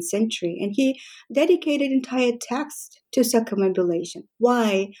mid-19th century, and he dedicated entire text to circumambulation.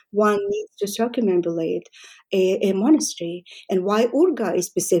 Why one needs to circumambulate a monastery, and why Urga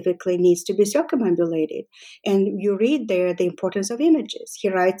specifically needs to be circumambulated. And you read there the importance of images. He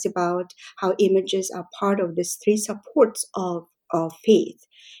writes about how images are part of these three supports of of faith.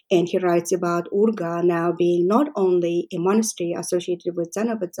 And he writes about Urga now being not only a monastery associated with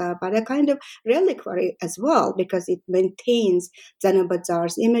Zanabazar, but a kind of reliquary as well, because it maintains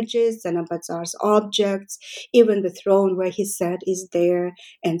Zanabazar's images, Zanabazar's objects, even the throne where he sat is there,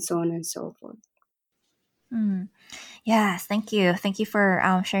 and so on and so forth. Yes, thank you. Thank you for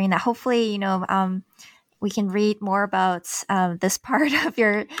sharing that. Hopefully, we can read more about this part of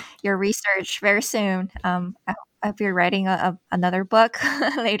your research very soon. I hope you're writing another book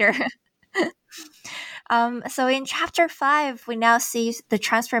later. So in chapter 5, we now see the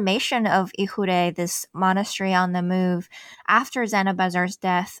transformation of Ihure, this monastery on the move, after Zanabazar's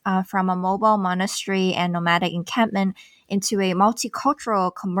death, from a mobile monastery and nomadic encampment into a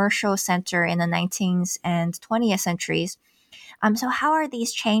multicultural commercial center in the 19th and 20th centuries. So how are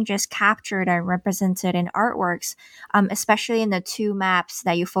these changes captured and represented in artworks, especially in the 2 maps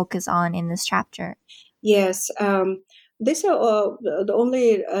that you focus on in this chapter? Yes, these are the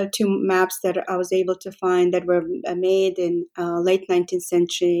only 2 maps that I was able to find that were made in late 19th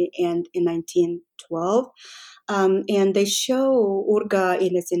century and in 1912. And they show Urga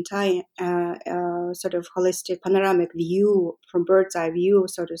in its entire sort of holistic panoramic view, from bird's eye view,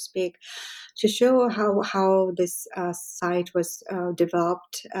 so to speak, to show how this site was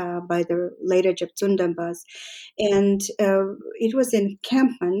developed by the later Jepsundambas. And it was an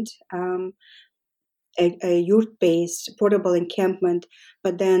encampment, a youth-based portable encampment,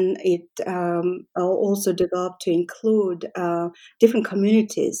 but then it also developed to include different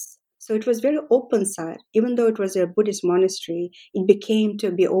communities. So it was very open site. Even though it was a Buddhist monastery, it became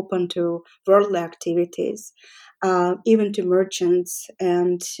to be open to worldly activities, even to merchants.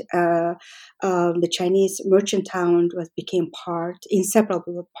 And the Chinese merchant town became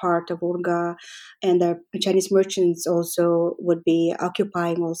inseparable part of Urga. And the Chinese merchants also would be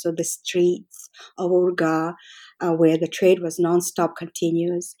occupying also the streets of Urga, where the trade was nonstop,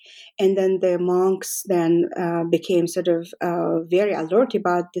 continuous. And then the monks then became sort of very alert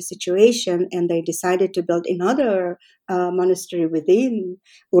about the situation, and they decided to build another monastery within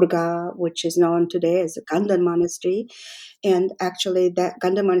Urga, which is known today as the Gandan Monastery. And actually, that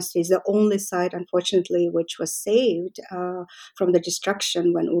Gandan Monastery is the only site, unfortunately, which was saved from the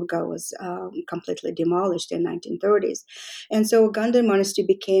destruction when Urga was completely demolished in 1930s. And so Gandan Monastery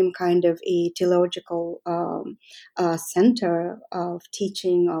became kind of a theological center of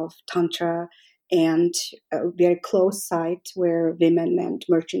teaching of Tantra, and a very close site where women and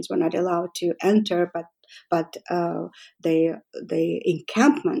merchants were not allowed to enter, but the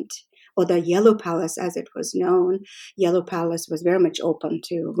encampment, or the Yellow Palace as it was known, Yellow Palace was very much open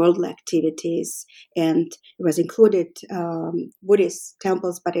to worldly activities, and it was included Buddhist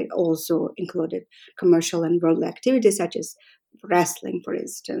temples, but it also included commercial and worldly activities such as wrestling, for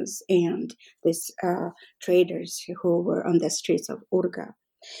instance, and these traders who were on the streets of Urga.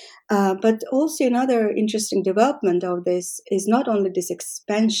 But also another interesting development of this is not only this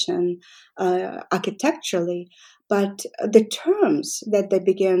expansion architecturally, but the terms that they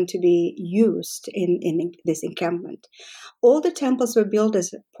began to be used in this encampment. All the temples were built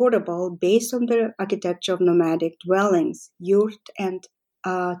as portable based on the architecture of nomadic dwellings, yurt and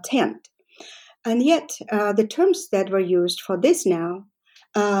tent. And yet the terms that were used for this now,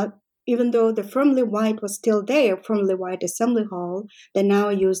 even though the firmly white was still there, firmly white assembly hall, they now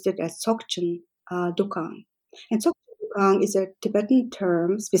used it as Tsokchen Dukang. And Tsokchen Dukang is a Tibetan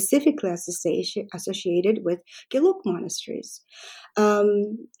term specifically associated with Gelug monasteries.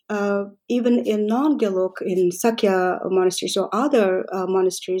 Even in non-Gelug, in Sakya monasteries or other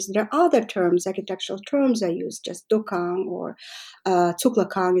monasteries, there are other terms, architectural terms are used, just Dukang or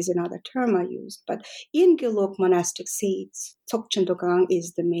Tsuklakang is another term I used. But in Gelug monastic seats, Tsokchen Dukang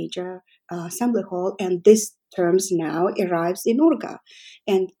is the major assembly hall, and this terms now arrives in Urga.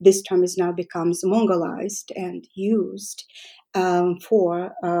 And this term is now becomes Mongolized and used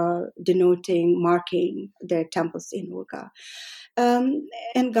for denoting, marking the temples in Urga.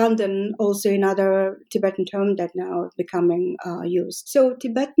 And Gandan, also another Tibetan term that now becoming used. So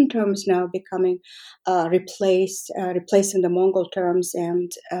Tibetan terms now becoming replacing the Mongol terms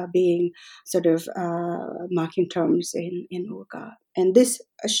and being sort of marking terms in Urga. And this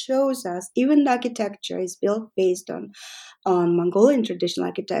shows us even the architecture is built based on Mongolian traditional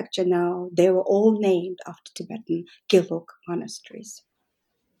architecture. Now they were all named after Tibetan Gelug monasteries.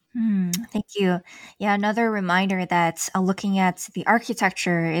 Thank you. Yeah, another reminder that looking at the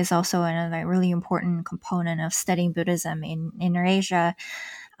architecture is also another really important component of studying Buddhism in Eurasia.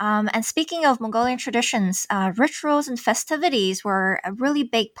 And speaking of Mongolian traditions, rituals and festivities were a really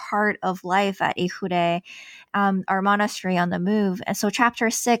big part of life at Ihure, our monastery on the move. And so chapter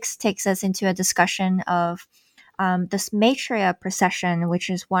 6 takes us into a discussion of this Maitreya procession, which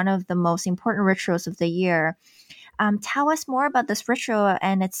is one of the most important rituals of the year. Tell us more about this ritual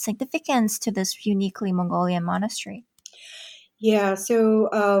and its significance to this uniquely Mongolian monastery. Yeah,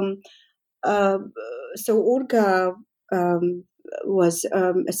 uh, so Urga was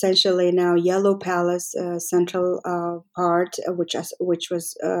essentially now Yellow Palace central part, which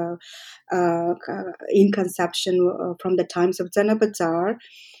was in conception from the times of Zanabazar.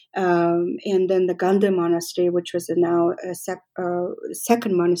 And then the Ganda Monastery, which was now a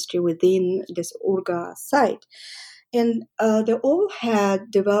second monastery within this Urga site. And they all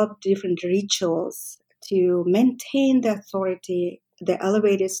had developed different rituals to maintain the authority, the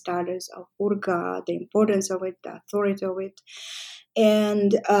elevated status of Urga, the importance of it, the authority of it.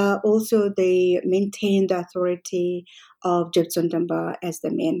 And also they maintained the authority of Jebtsundamba as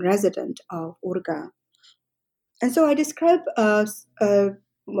the main resident of Urga. And so I describe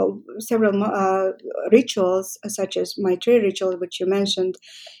several rituals, such as Maitreya ritual, which you mentioned.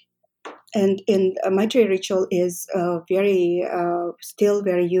 And in Maitreya ritual is still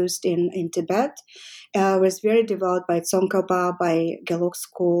very used in Tibet. Was very developed by Tsongkhapa, by Gelug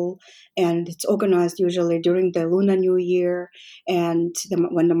school, and it's organized usually during the Lunar New Year and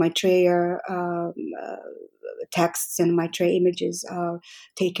when the Maitreya texts and Maitreya images are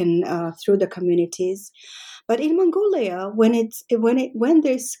taken through the communities. But in Mongolia, when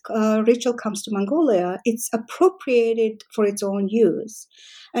this ritual comes to Mongolia, it's appropriated for its own use,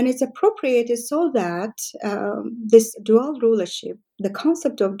 and it's appropriated so that this dual rulership, the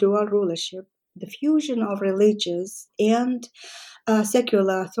concept of dual rulership, the fusion of religious and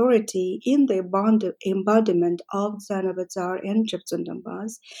secular authority in the embodiment of Zanabazar and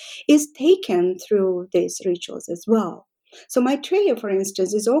Jebtsundambas is taken through these rituals as well. So Maitreya, for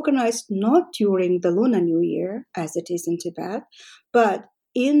instance, is organized not during the Lunar New Year, as it is in Tibet, but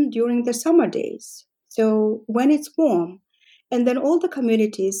during the summer days. So when it's warm, and then all the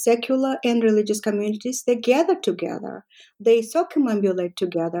communities, secular and religious communities, they gather together. They circumambulate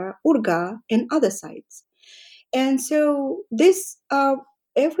together, Urga and other sites. And so this,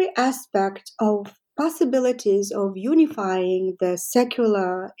 every aspect of possibilities of unifying the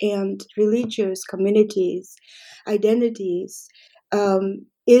secular and religious communities, identities,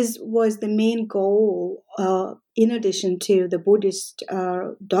 was the main goal, in addition to the Buddhist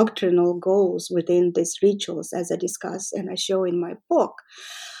doctrinal goals within these rituals, as I discuss and I show in my book.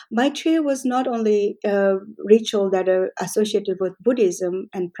 Maitreya was not only a ritual that are associated with Buddhism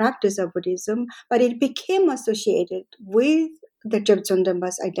and practice of Buddhism, but it became associated with the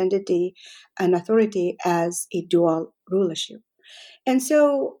Jebtsundamba's identity and authority as a dual rulership. And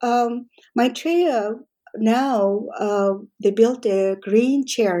so Maitreya, now they built a green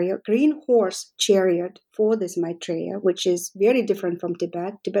horse chariot for this Maitreya, which is very different from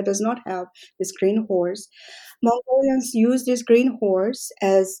Tibet. Tibet does not have this green horse. Mongolians use this green horse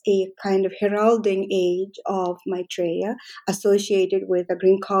as a kind of heralding age of Maitreya, associated with a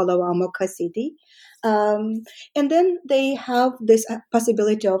green color of Amokasiddhi. And then they have this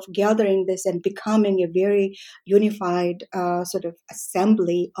possibility of gathering this and becoming a very unified sort of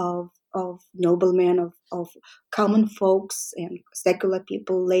assembly of noblemen, of common folks and secular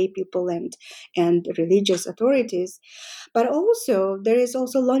people, lay people, and religious authorities. But also there is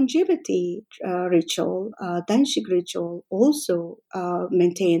also longevity ritual, Danshik ritual, also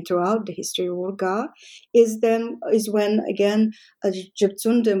maintained throughout the history of Urga. Is when again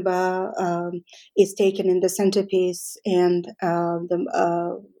Jebtsundamba is taken in the centerpiece, and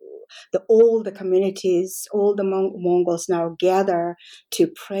all the communities, all the Mongols now gather to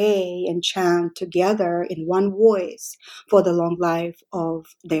pray and chant together in one voice for the long life of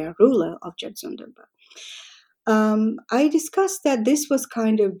their ruler, of Jebtsundamba. I discussed that this was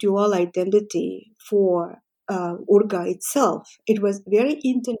kind of dual identity for Urga itself. It was very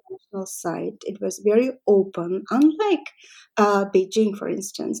international site. It was very open, unlike Beijing, for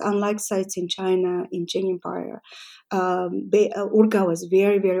instance, unlike sites in China, in Qing Empire. Urga was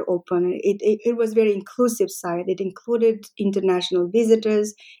very, very open. It was very inclusive site. It included international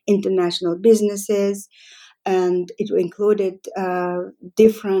visitors, international businesses, and it included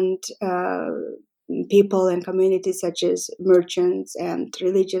different people and communities such as merchants and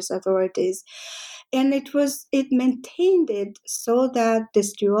religious authorities. And it maintained it so that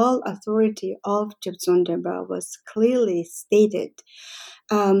this dual authority of Jebtsundamba was clearly stated.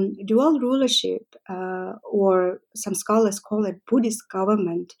 Dual rulership, or some scholars call it Buddhist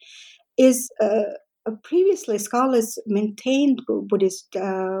government, is previously scholars maintained Buddhist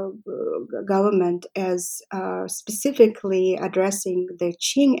government as specifically addressing the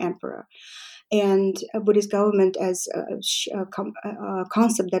Qing emperor. and Buddhist government as a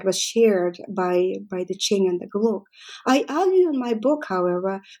concept that was shared by the Qing and the Gelug. I argue in my book,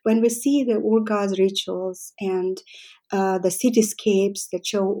 however, when we see the Urga's rituals and the cityscapes that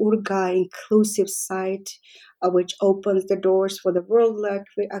show Urga inclusive site, which opens the doors for the worldly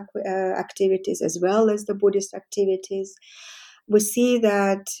activities as well as the Buddhist activities, we see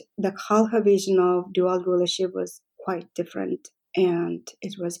that the Khalkha vision of dual rulership was quite different, and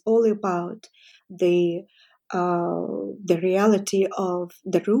it was all about the reality of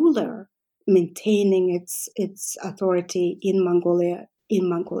the ruler maintaining its authority in Mongolia, in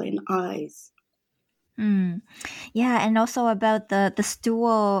Mongolian eyes. Yeah, and also about the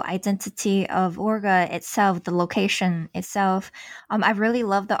dual identity of Urga itself, the location itself. I really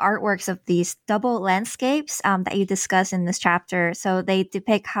love the artworks of these double landscapes that you discuss in this chapter. So they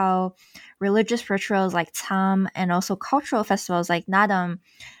depict how religious rituals like Tam and also cultural festivals like Nadam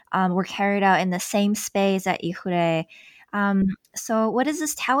were carried out in the same space at Ikure. So what does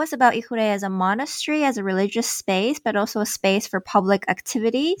this tell us about Ikure as a monastery, as a religious space, but also a space for public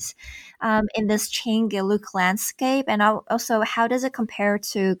activities in this Qing Gelug landscape? And also, how does it compare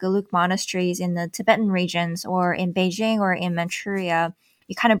to Gelug monasteries in the Tibetan regions or in Beijing or in Manchuria?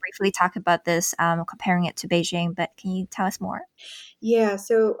 You kind of briefly talked about this, comparing it to Beijing, but can you tell us more? Yeah,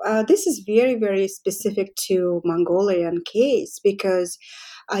 so this is very, very specific to Mongolian case, because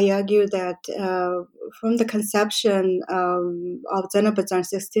I argue that from the conception of Zenabazar in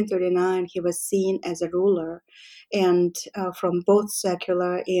 1639, he was seen as a ruler, and from both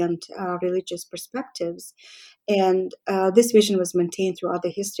secular and religious perspectives. And this vision was maintained throughout the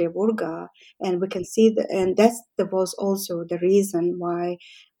history of Urga, and we can see that, and that was also the reason why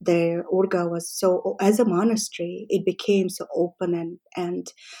the Urga was so, as a monastery, it became so open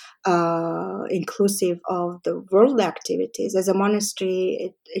and inclusive of the world activities. As a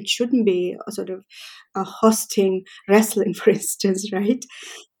monastery, it shouldn't be a sort of hosting wrestling, for instance, right?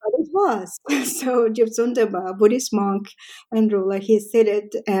 But it was. So Jibsundaba, Buddhist monk and ruler, he's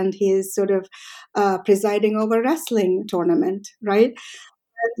seated and he's sort of presiding over wrestling tournament, right?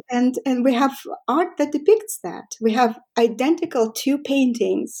 And we have art that depicts that. We have identical two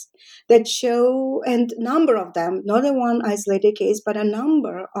paintings that show, and number of them, not a one isolated case, but a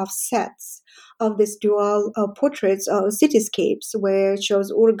number of sets of this dual portraits of cityscapes, where it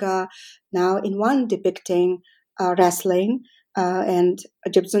shows Urga now in one depicting wrestling, and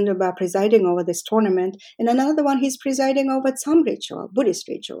Jibsundaba presiding over this tournament, and another one he's presiding over some ritual, Buddhist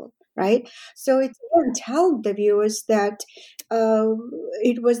ritual, right? So it again tells the viewers that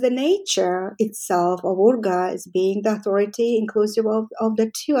it was the nature itself of Urga as being the authority inclusive of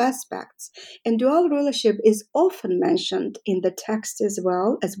the two aspects. And dual rulership is often mentioned in the text as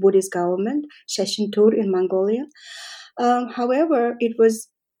well as Buddhist government, Sheshintur in Mongolia. However, it was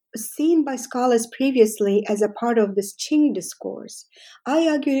seen by scholars previously as a part of this Qing discourse. I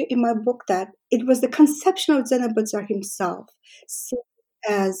argue in my book that it was the conception of Zenabazar himself, seen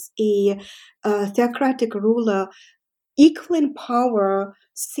as a theocratic ruler, equal in power,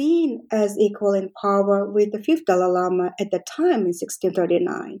 seen as equal in power with the fifth Dalai Lama at the time in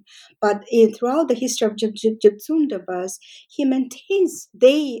 1639. But throughout the history of Jibsundabas, he maintains,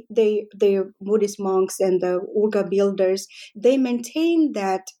 the Buddhist monks and the Urga builders, they maintain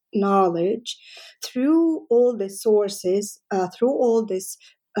that knowledge through all the sources, through all this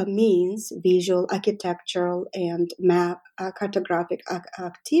means, visual, architectural, and map, cartographic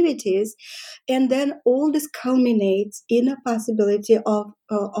activities, and then all this culminates in a possibility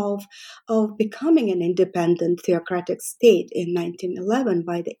of becoming an independent theocratic state in 1911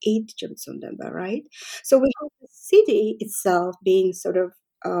 by the 8th Jimsundamba, right? So we have the city itself being sort of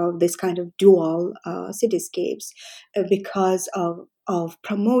this kind of dual cityscapes because of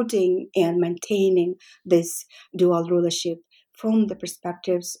promoting and maintaining this dual rulership from the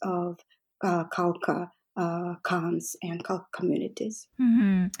perspectives of Khalkha Khans and Khalkha communities.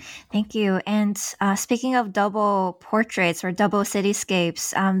 Mm-hmm. Thank you. And speaking of double portraits or double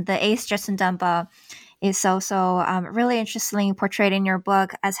cityscapes, the Ace Jetsundamba is also really interestingly portrayed in your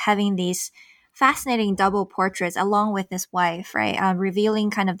book as having these fascinating double portraits along with his wife, right? Revealing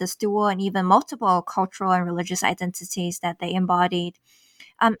kind of this dual and even multiple cultural and religious identities that they embodied.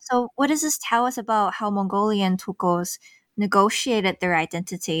 So what does this tell us about how Mongolian Tukos negotiated their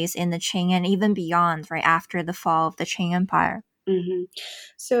identities in the Qing and even beyond, right after the fall of the Qing Empire? Mm-hmm.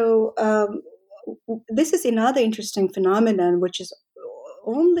 So this is another interesting phenomenon, which is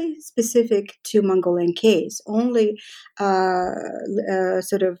only specific to Mongolian case, only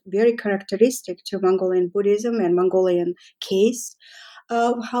sort of very characteristic to Mongolian Buddhism and Mongolian case.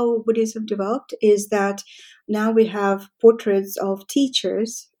 How Buddhism developed is that now we have portraits of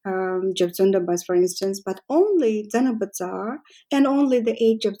teachers Jebzundambas, for instance, but only Zanabazar and only the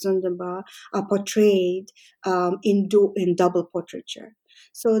 8 Jebzundamba are portrayed in double portraiture.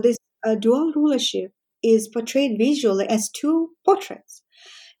 So this dual rulership is portrayed visually as 2 portraits.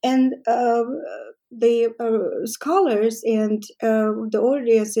 And the scholars and the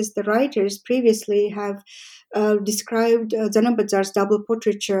audiences, the writers previously have described Zanabazar's double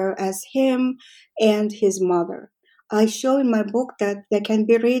portraiture as him and his mother. I show in my book that they can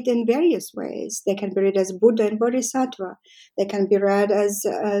be read in various ways. They can be read as Buddha and Bodhisattva. They can be read as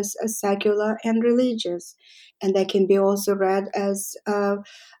secular and religious. And they can be also read as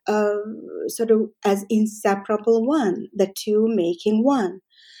sort of as inseparable one, the 2 making one.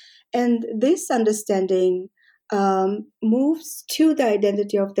 And this understanding moves to the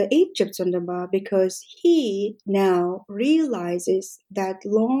identity of the 8th Jebzundamba because he now realizes that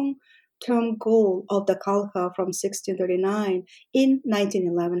long-term goal of the Kalka from 1639 in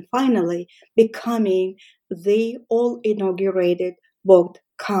 1911, finally becoming the all-inaugurated Bogd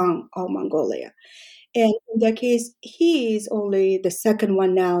Khan of Mongolia. And in that case, he is only the second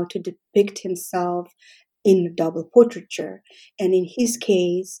one now to depict himself in double portraiture. And in his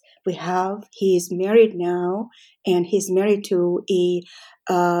case, he is married now, and he's married to a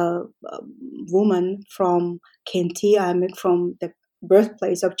woman from Kenti, from the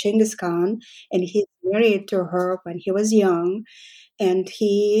birthplace of Genghis Khan, and he's married to her when he was young. And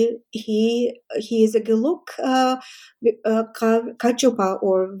he is a Geluk Kachupa,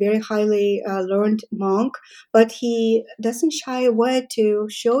 or very highly learned monk, but he doesn't shy away to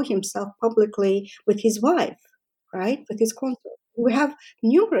show himself publicly with his wife, right, with his consort. We have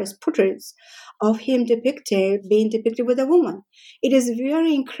numerous portraits of him being depicted with a woman. It is a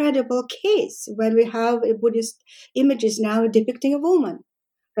very incredible case when we have a Buddhist images now depicting a woman,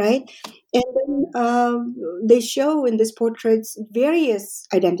 right? And then they show in these portraits various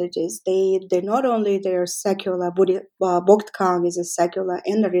identities. They not only they're secular, Bogd Khan is a secular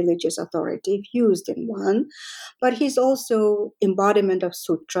and a religious authority fused in one, but he's also embodiment of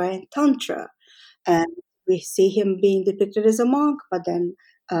sutra and tantra. And we see him being depicted as a monk, but then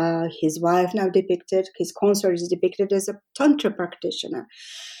his wife now depicted, his consort is depicted as a tantra practitioner.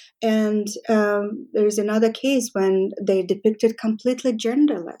 And there's another case when they depicted completely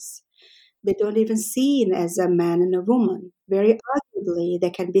genderless. They don't even seen as a man and a woman. Very arguably,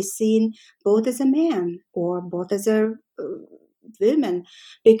 they can be seen both as a man or both as a woman,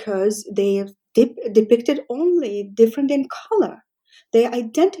 because they are depicted only different in color. They're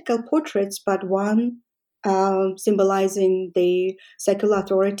identical portraits, but one symbolizing the secular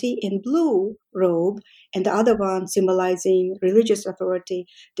authority in blue robe, and the other one symbolizing religious authority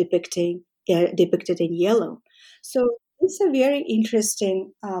depicted in yellow. So these are very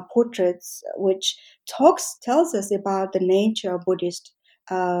interesting portraits, which tells us about the nature of Buddhist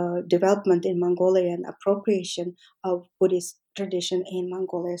development in Mongolia and appropriation of Buddhist tradition in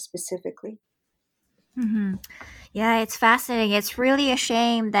Mongolia specifically. Mm-hmm. Yeah, it's fascinating. It's really a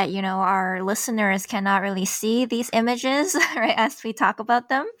shame that, our listeners cannot really see these images, right, as we talk about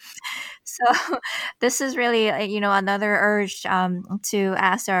them. So this is really, another urge to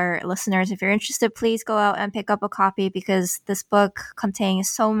ask our listeners, if you're interested, please go out and pick up a copy, because this book contains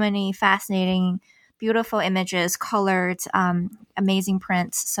so many fascinating, beautiful images, colored, amazing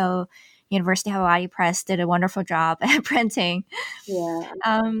prints. So University of Hawaii Press did a wonderful job at printing. Yeah,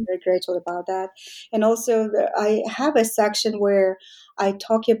 I'm very grateful about that. And also, I have a section where I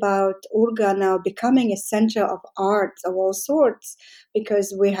talk about Urga now becoming a center of art of all sorts,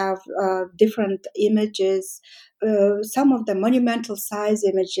 because we have different images, some of the monumental size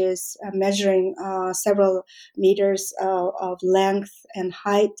images measuring several meters of length and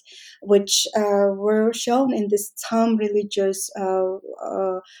height, which were shown in these some religious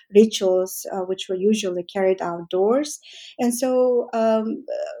rituals, which were usually carried outdoors. And so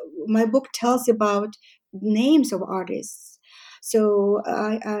my book tells about names of artists. So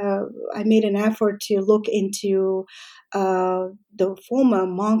I made an effort to look into the former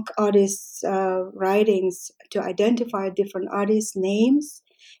monk artists' writings to identify different artists' names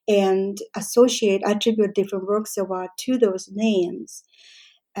and attribute different works of art to those names.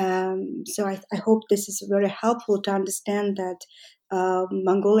 So I hope this is very helpful to understand that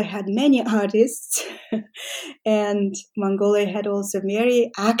Mongolia had many artists, and Mongolia had also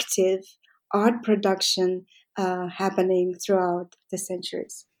very active art production happening throughout the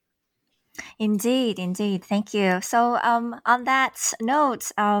centuries. Indeed. Thank you. So, on that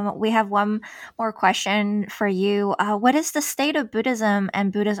note, we have one more question for you. What is the state of Buddhism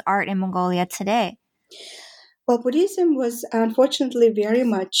and Buddhist art in Mongolia today? Well, Buddhism was unfortunately very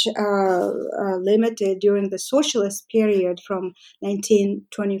much limited during the socialist period from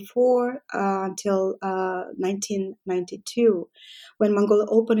 1924 until 1992, when Mongolia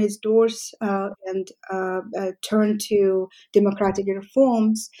opened its doors and turned to democratic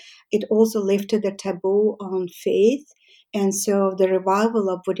reforms. It also lifted the taboo on faith, and so the revival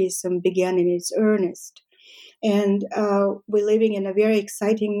of Buddhism began in its earnest. And we're living in a very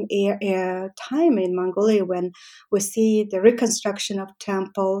exciting time in Mongolia when we see the reconstruction of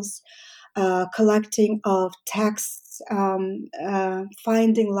temples, collecting of texts,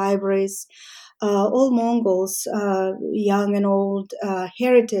 finding libraries. All Mongols, young and old,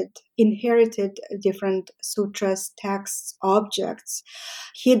 inherited different sutras, texts, objects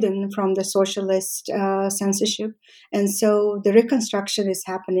hidden from the socialist censorship. And so the reconstruction is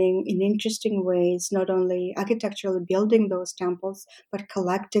happening in interesting ways, not only architecturally building those temples, but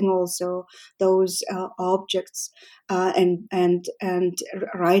collecting also those objects and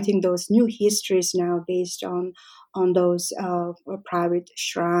writing those new histories now based on those private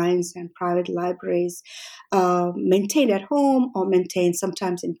shrines and private libraries, maintained at home or maintained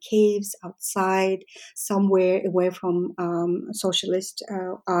sometimes in caves outside, somewhere away from socialist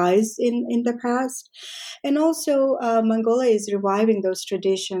eyes in the past. And also, Mongolia is reviving those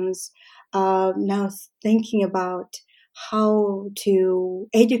traditions, now thinking about how to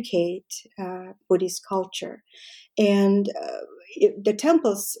educate Buddhist culture. And the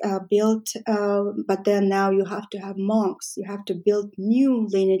temples built, but then now you have to have monks. You have to build new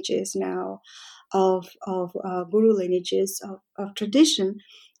lineages now of guru lineages of tradition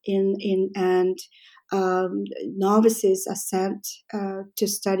and novices are sent to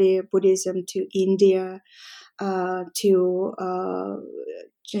study Buddhism to India, to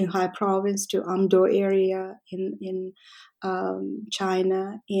Qinghai province, to Amdo area in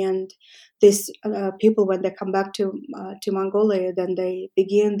China, and these people, when they come back to Mongolia, then they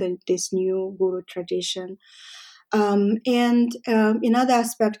begin this new guru tradition. And another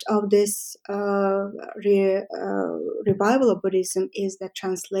aspect of this revival of Buddhism is the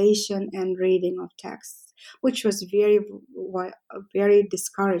translation and reading of texts, which was very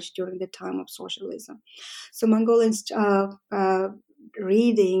discouraged during the time of socialism. So Mongolians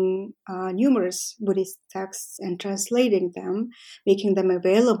reading numerous Buddhist texts and translating them, making them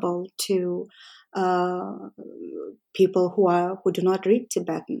available to people who do not read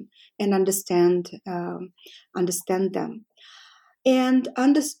Tibetan and understand them, and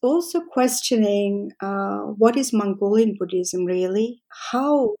also questioning what is Mongolian Buddhism really,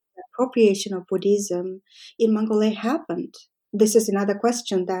 how the appropriation of Buddhism in Mongolia happened. This is another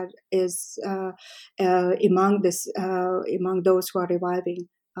question that is among those who are reviving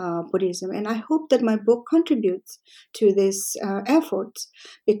Buddhism, and I hope that my book contributes to this effort,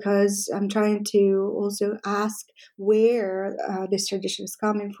 because I'm trying to also ask where this tradition is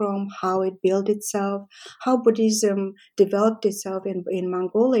coming from, how it built itself, how Buddhism developed itself in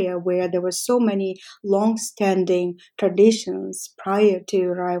Mongolia, where there were so many long-standing traditions prior to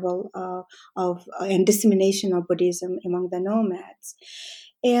arrival of and dissemination of Buddhism among the nomads.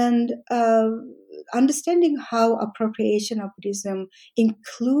 And understanding how appropriation of Buddhism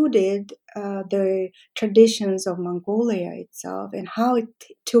included the traditions of Mongolia itself, and how it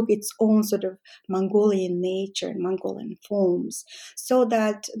took its own sort of Mongolian nature and Mongolian forms, so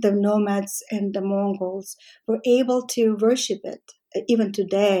that the nomads and the Mongols were able to worship it even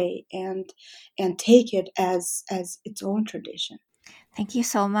today and take it as its own tradition. Thank you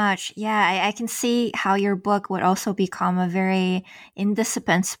so much. Yeah, I can see how your book would also become a very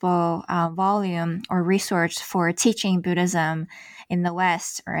indispensable volume or resource for teaching Buddhism in the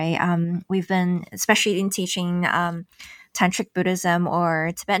West, right? We've been, especially in teaching Tantric Buddhism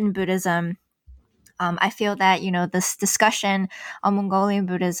or Tibetan Buddhism, I feel that, this discussion on Mongolian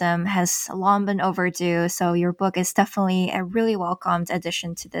Buddhism has long been overdue. So your book is definitely a really welcomed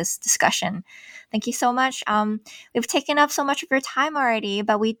addition to this discussion. Thank you so much. We've taken up so much of your time already,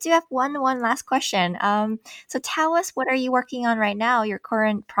 but we do have one last question. So tell us, what are you working on right now, your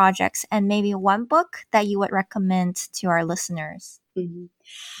current projects, and maybe one book that you would recommend to our listeners? Mm-hmm.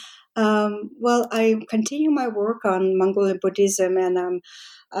 Well, I continue my work on Mongolian Buddhism, and I'm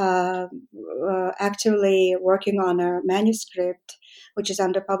actively working on a manuscript, which is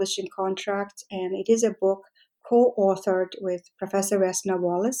under publishing contract, and it is a book co-authored with Professor Vesna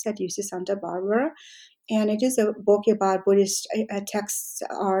Wallace at UC Santa Barbara. And it is a book about Buddhist texts,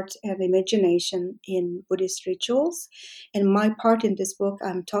 art, and imagination in Buddhist rituals. And my part in this book,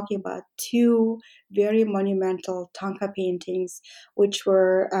 I'm talking about two very monumental Tanka paintings, which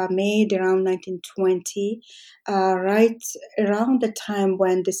were made around 1920, right around the time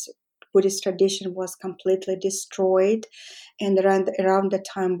when this Buddhist tradition was completely destroyed, and around the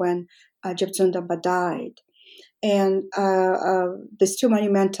time when Jebtsundamba died. And these two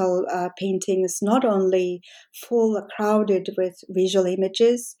monumental paintings not only full crowded with visual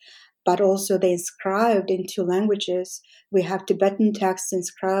images, but also they inscribed in two languages. We have Tibetan texts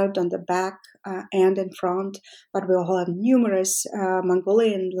inscribed on the back and in front, but we also have numerous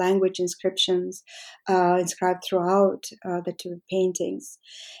Mongolian language inscriptions inscribed throughout the two paintings.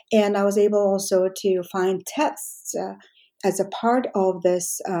 And I was able also to find texts as a part of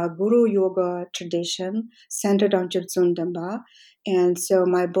this Guru Yoga tradition centered on Jebtsundamba. And so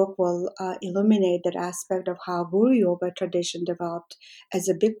my book will illuminate that aspect of how Guru Yoga tradition developed as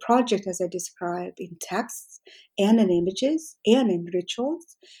a big project, as I described, in texts and in images and in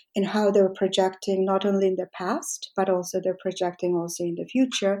rituals, and how they were projecting not only in the past, but also they're projecting also in the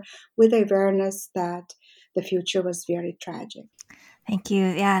future with awareness that the future was very tragic. Thank you.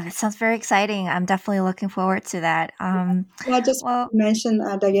 Yeah, that sounds very exciting. I'm definitely looking forward to that. I just mentioned,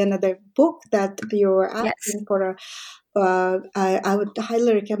 Diana, the book that you were asking for. I would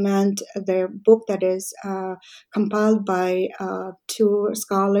highly recommend the book that is compiled by two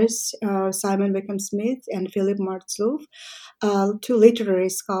scholars, Simon Wickham-Smith and Philip Martzloff, two literary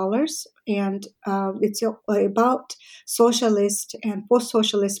scholars, and it's about socialist and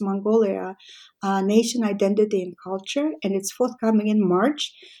post-socialist Mongolia, nation identity and culture, and it's forthcoming in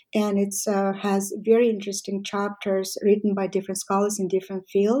March, and it has very interesting chapters written by different scholars in different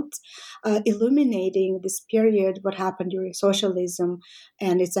fields, illuminating this period, what happened during socialism,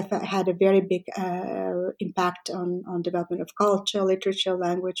 and it's had a very big impact on development of culture, literature,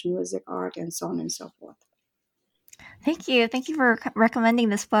 language, music, art, and so on and so forth. Thank you. Thank you for recommending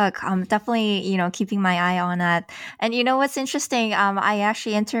this book. Definitely, keeping my eye on that. And what's interesting? I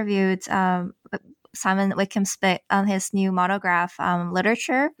actually interviewed Simon Wickham-Smith on his new monograph,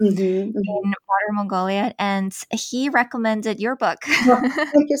 Literature in Modern Mongolia, and he recommended your book.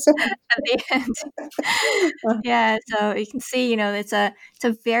 Thank you so much. At the end. Yeah, so you can see, it's a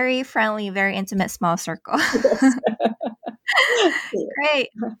very friendly, very intimate, small circle. Yes. Great.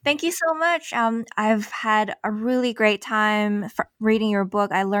 Thank you so much. I've had a really great time reading your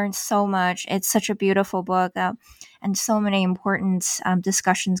book. I learned so much. It's such a beautiful book, and so many important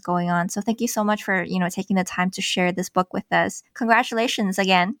discussions going on. So thank you so much for taking the time to share this book with us. Congratulations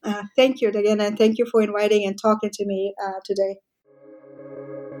again. Thank you, Diana, and thank you for inviting and talking to me today.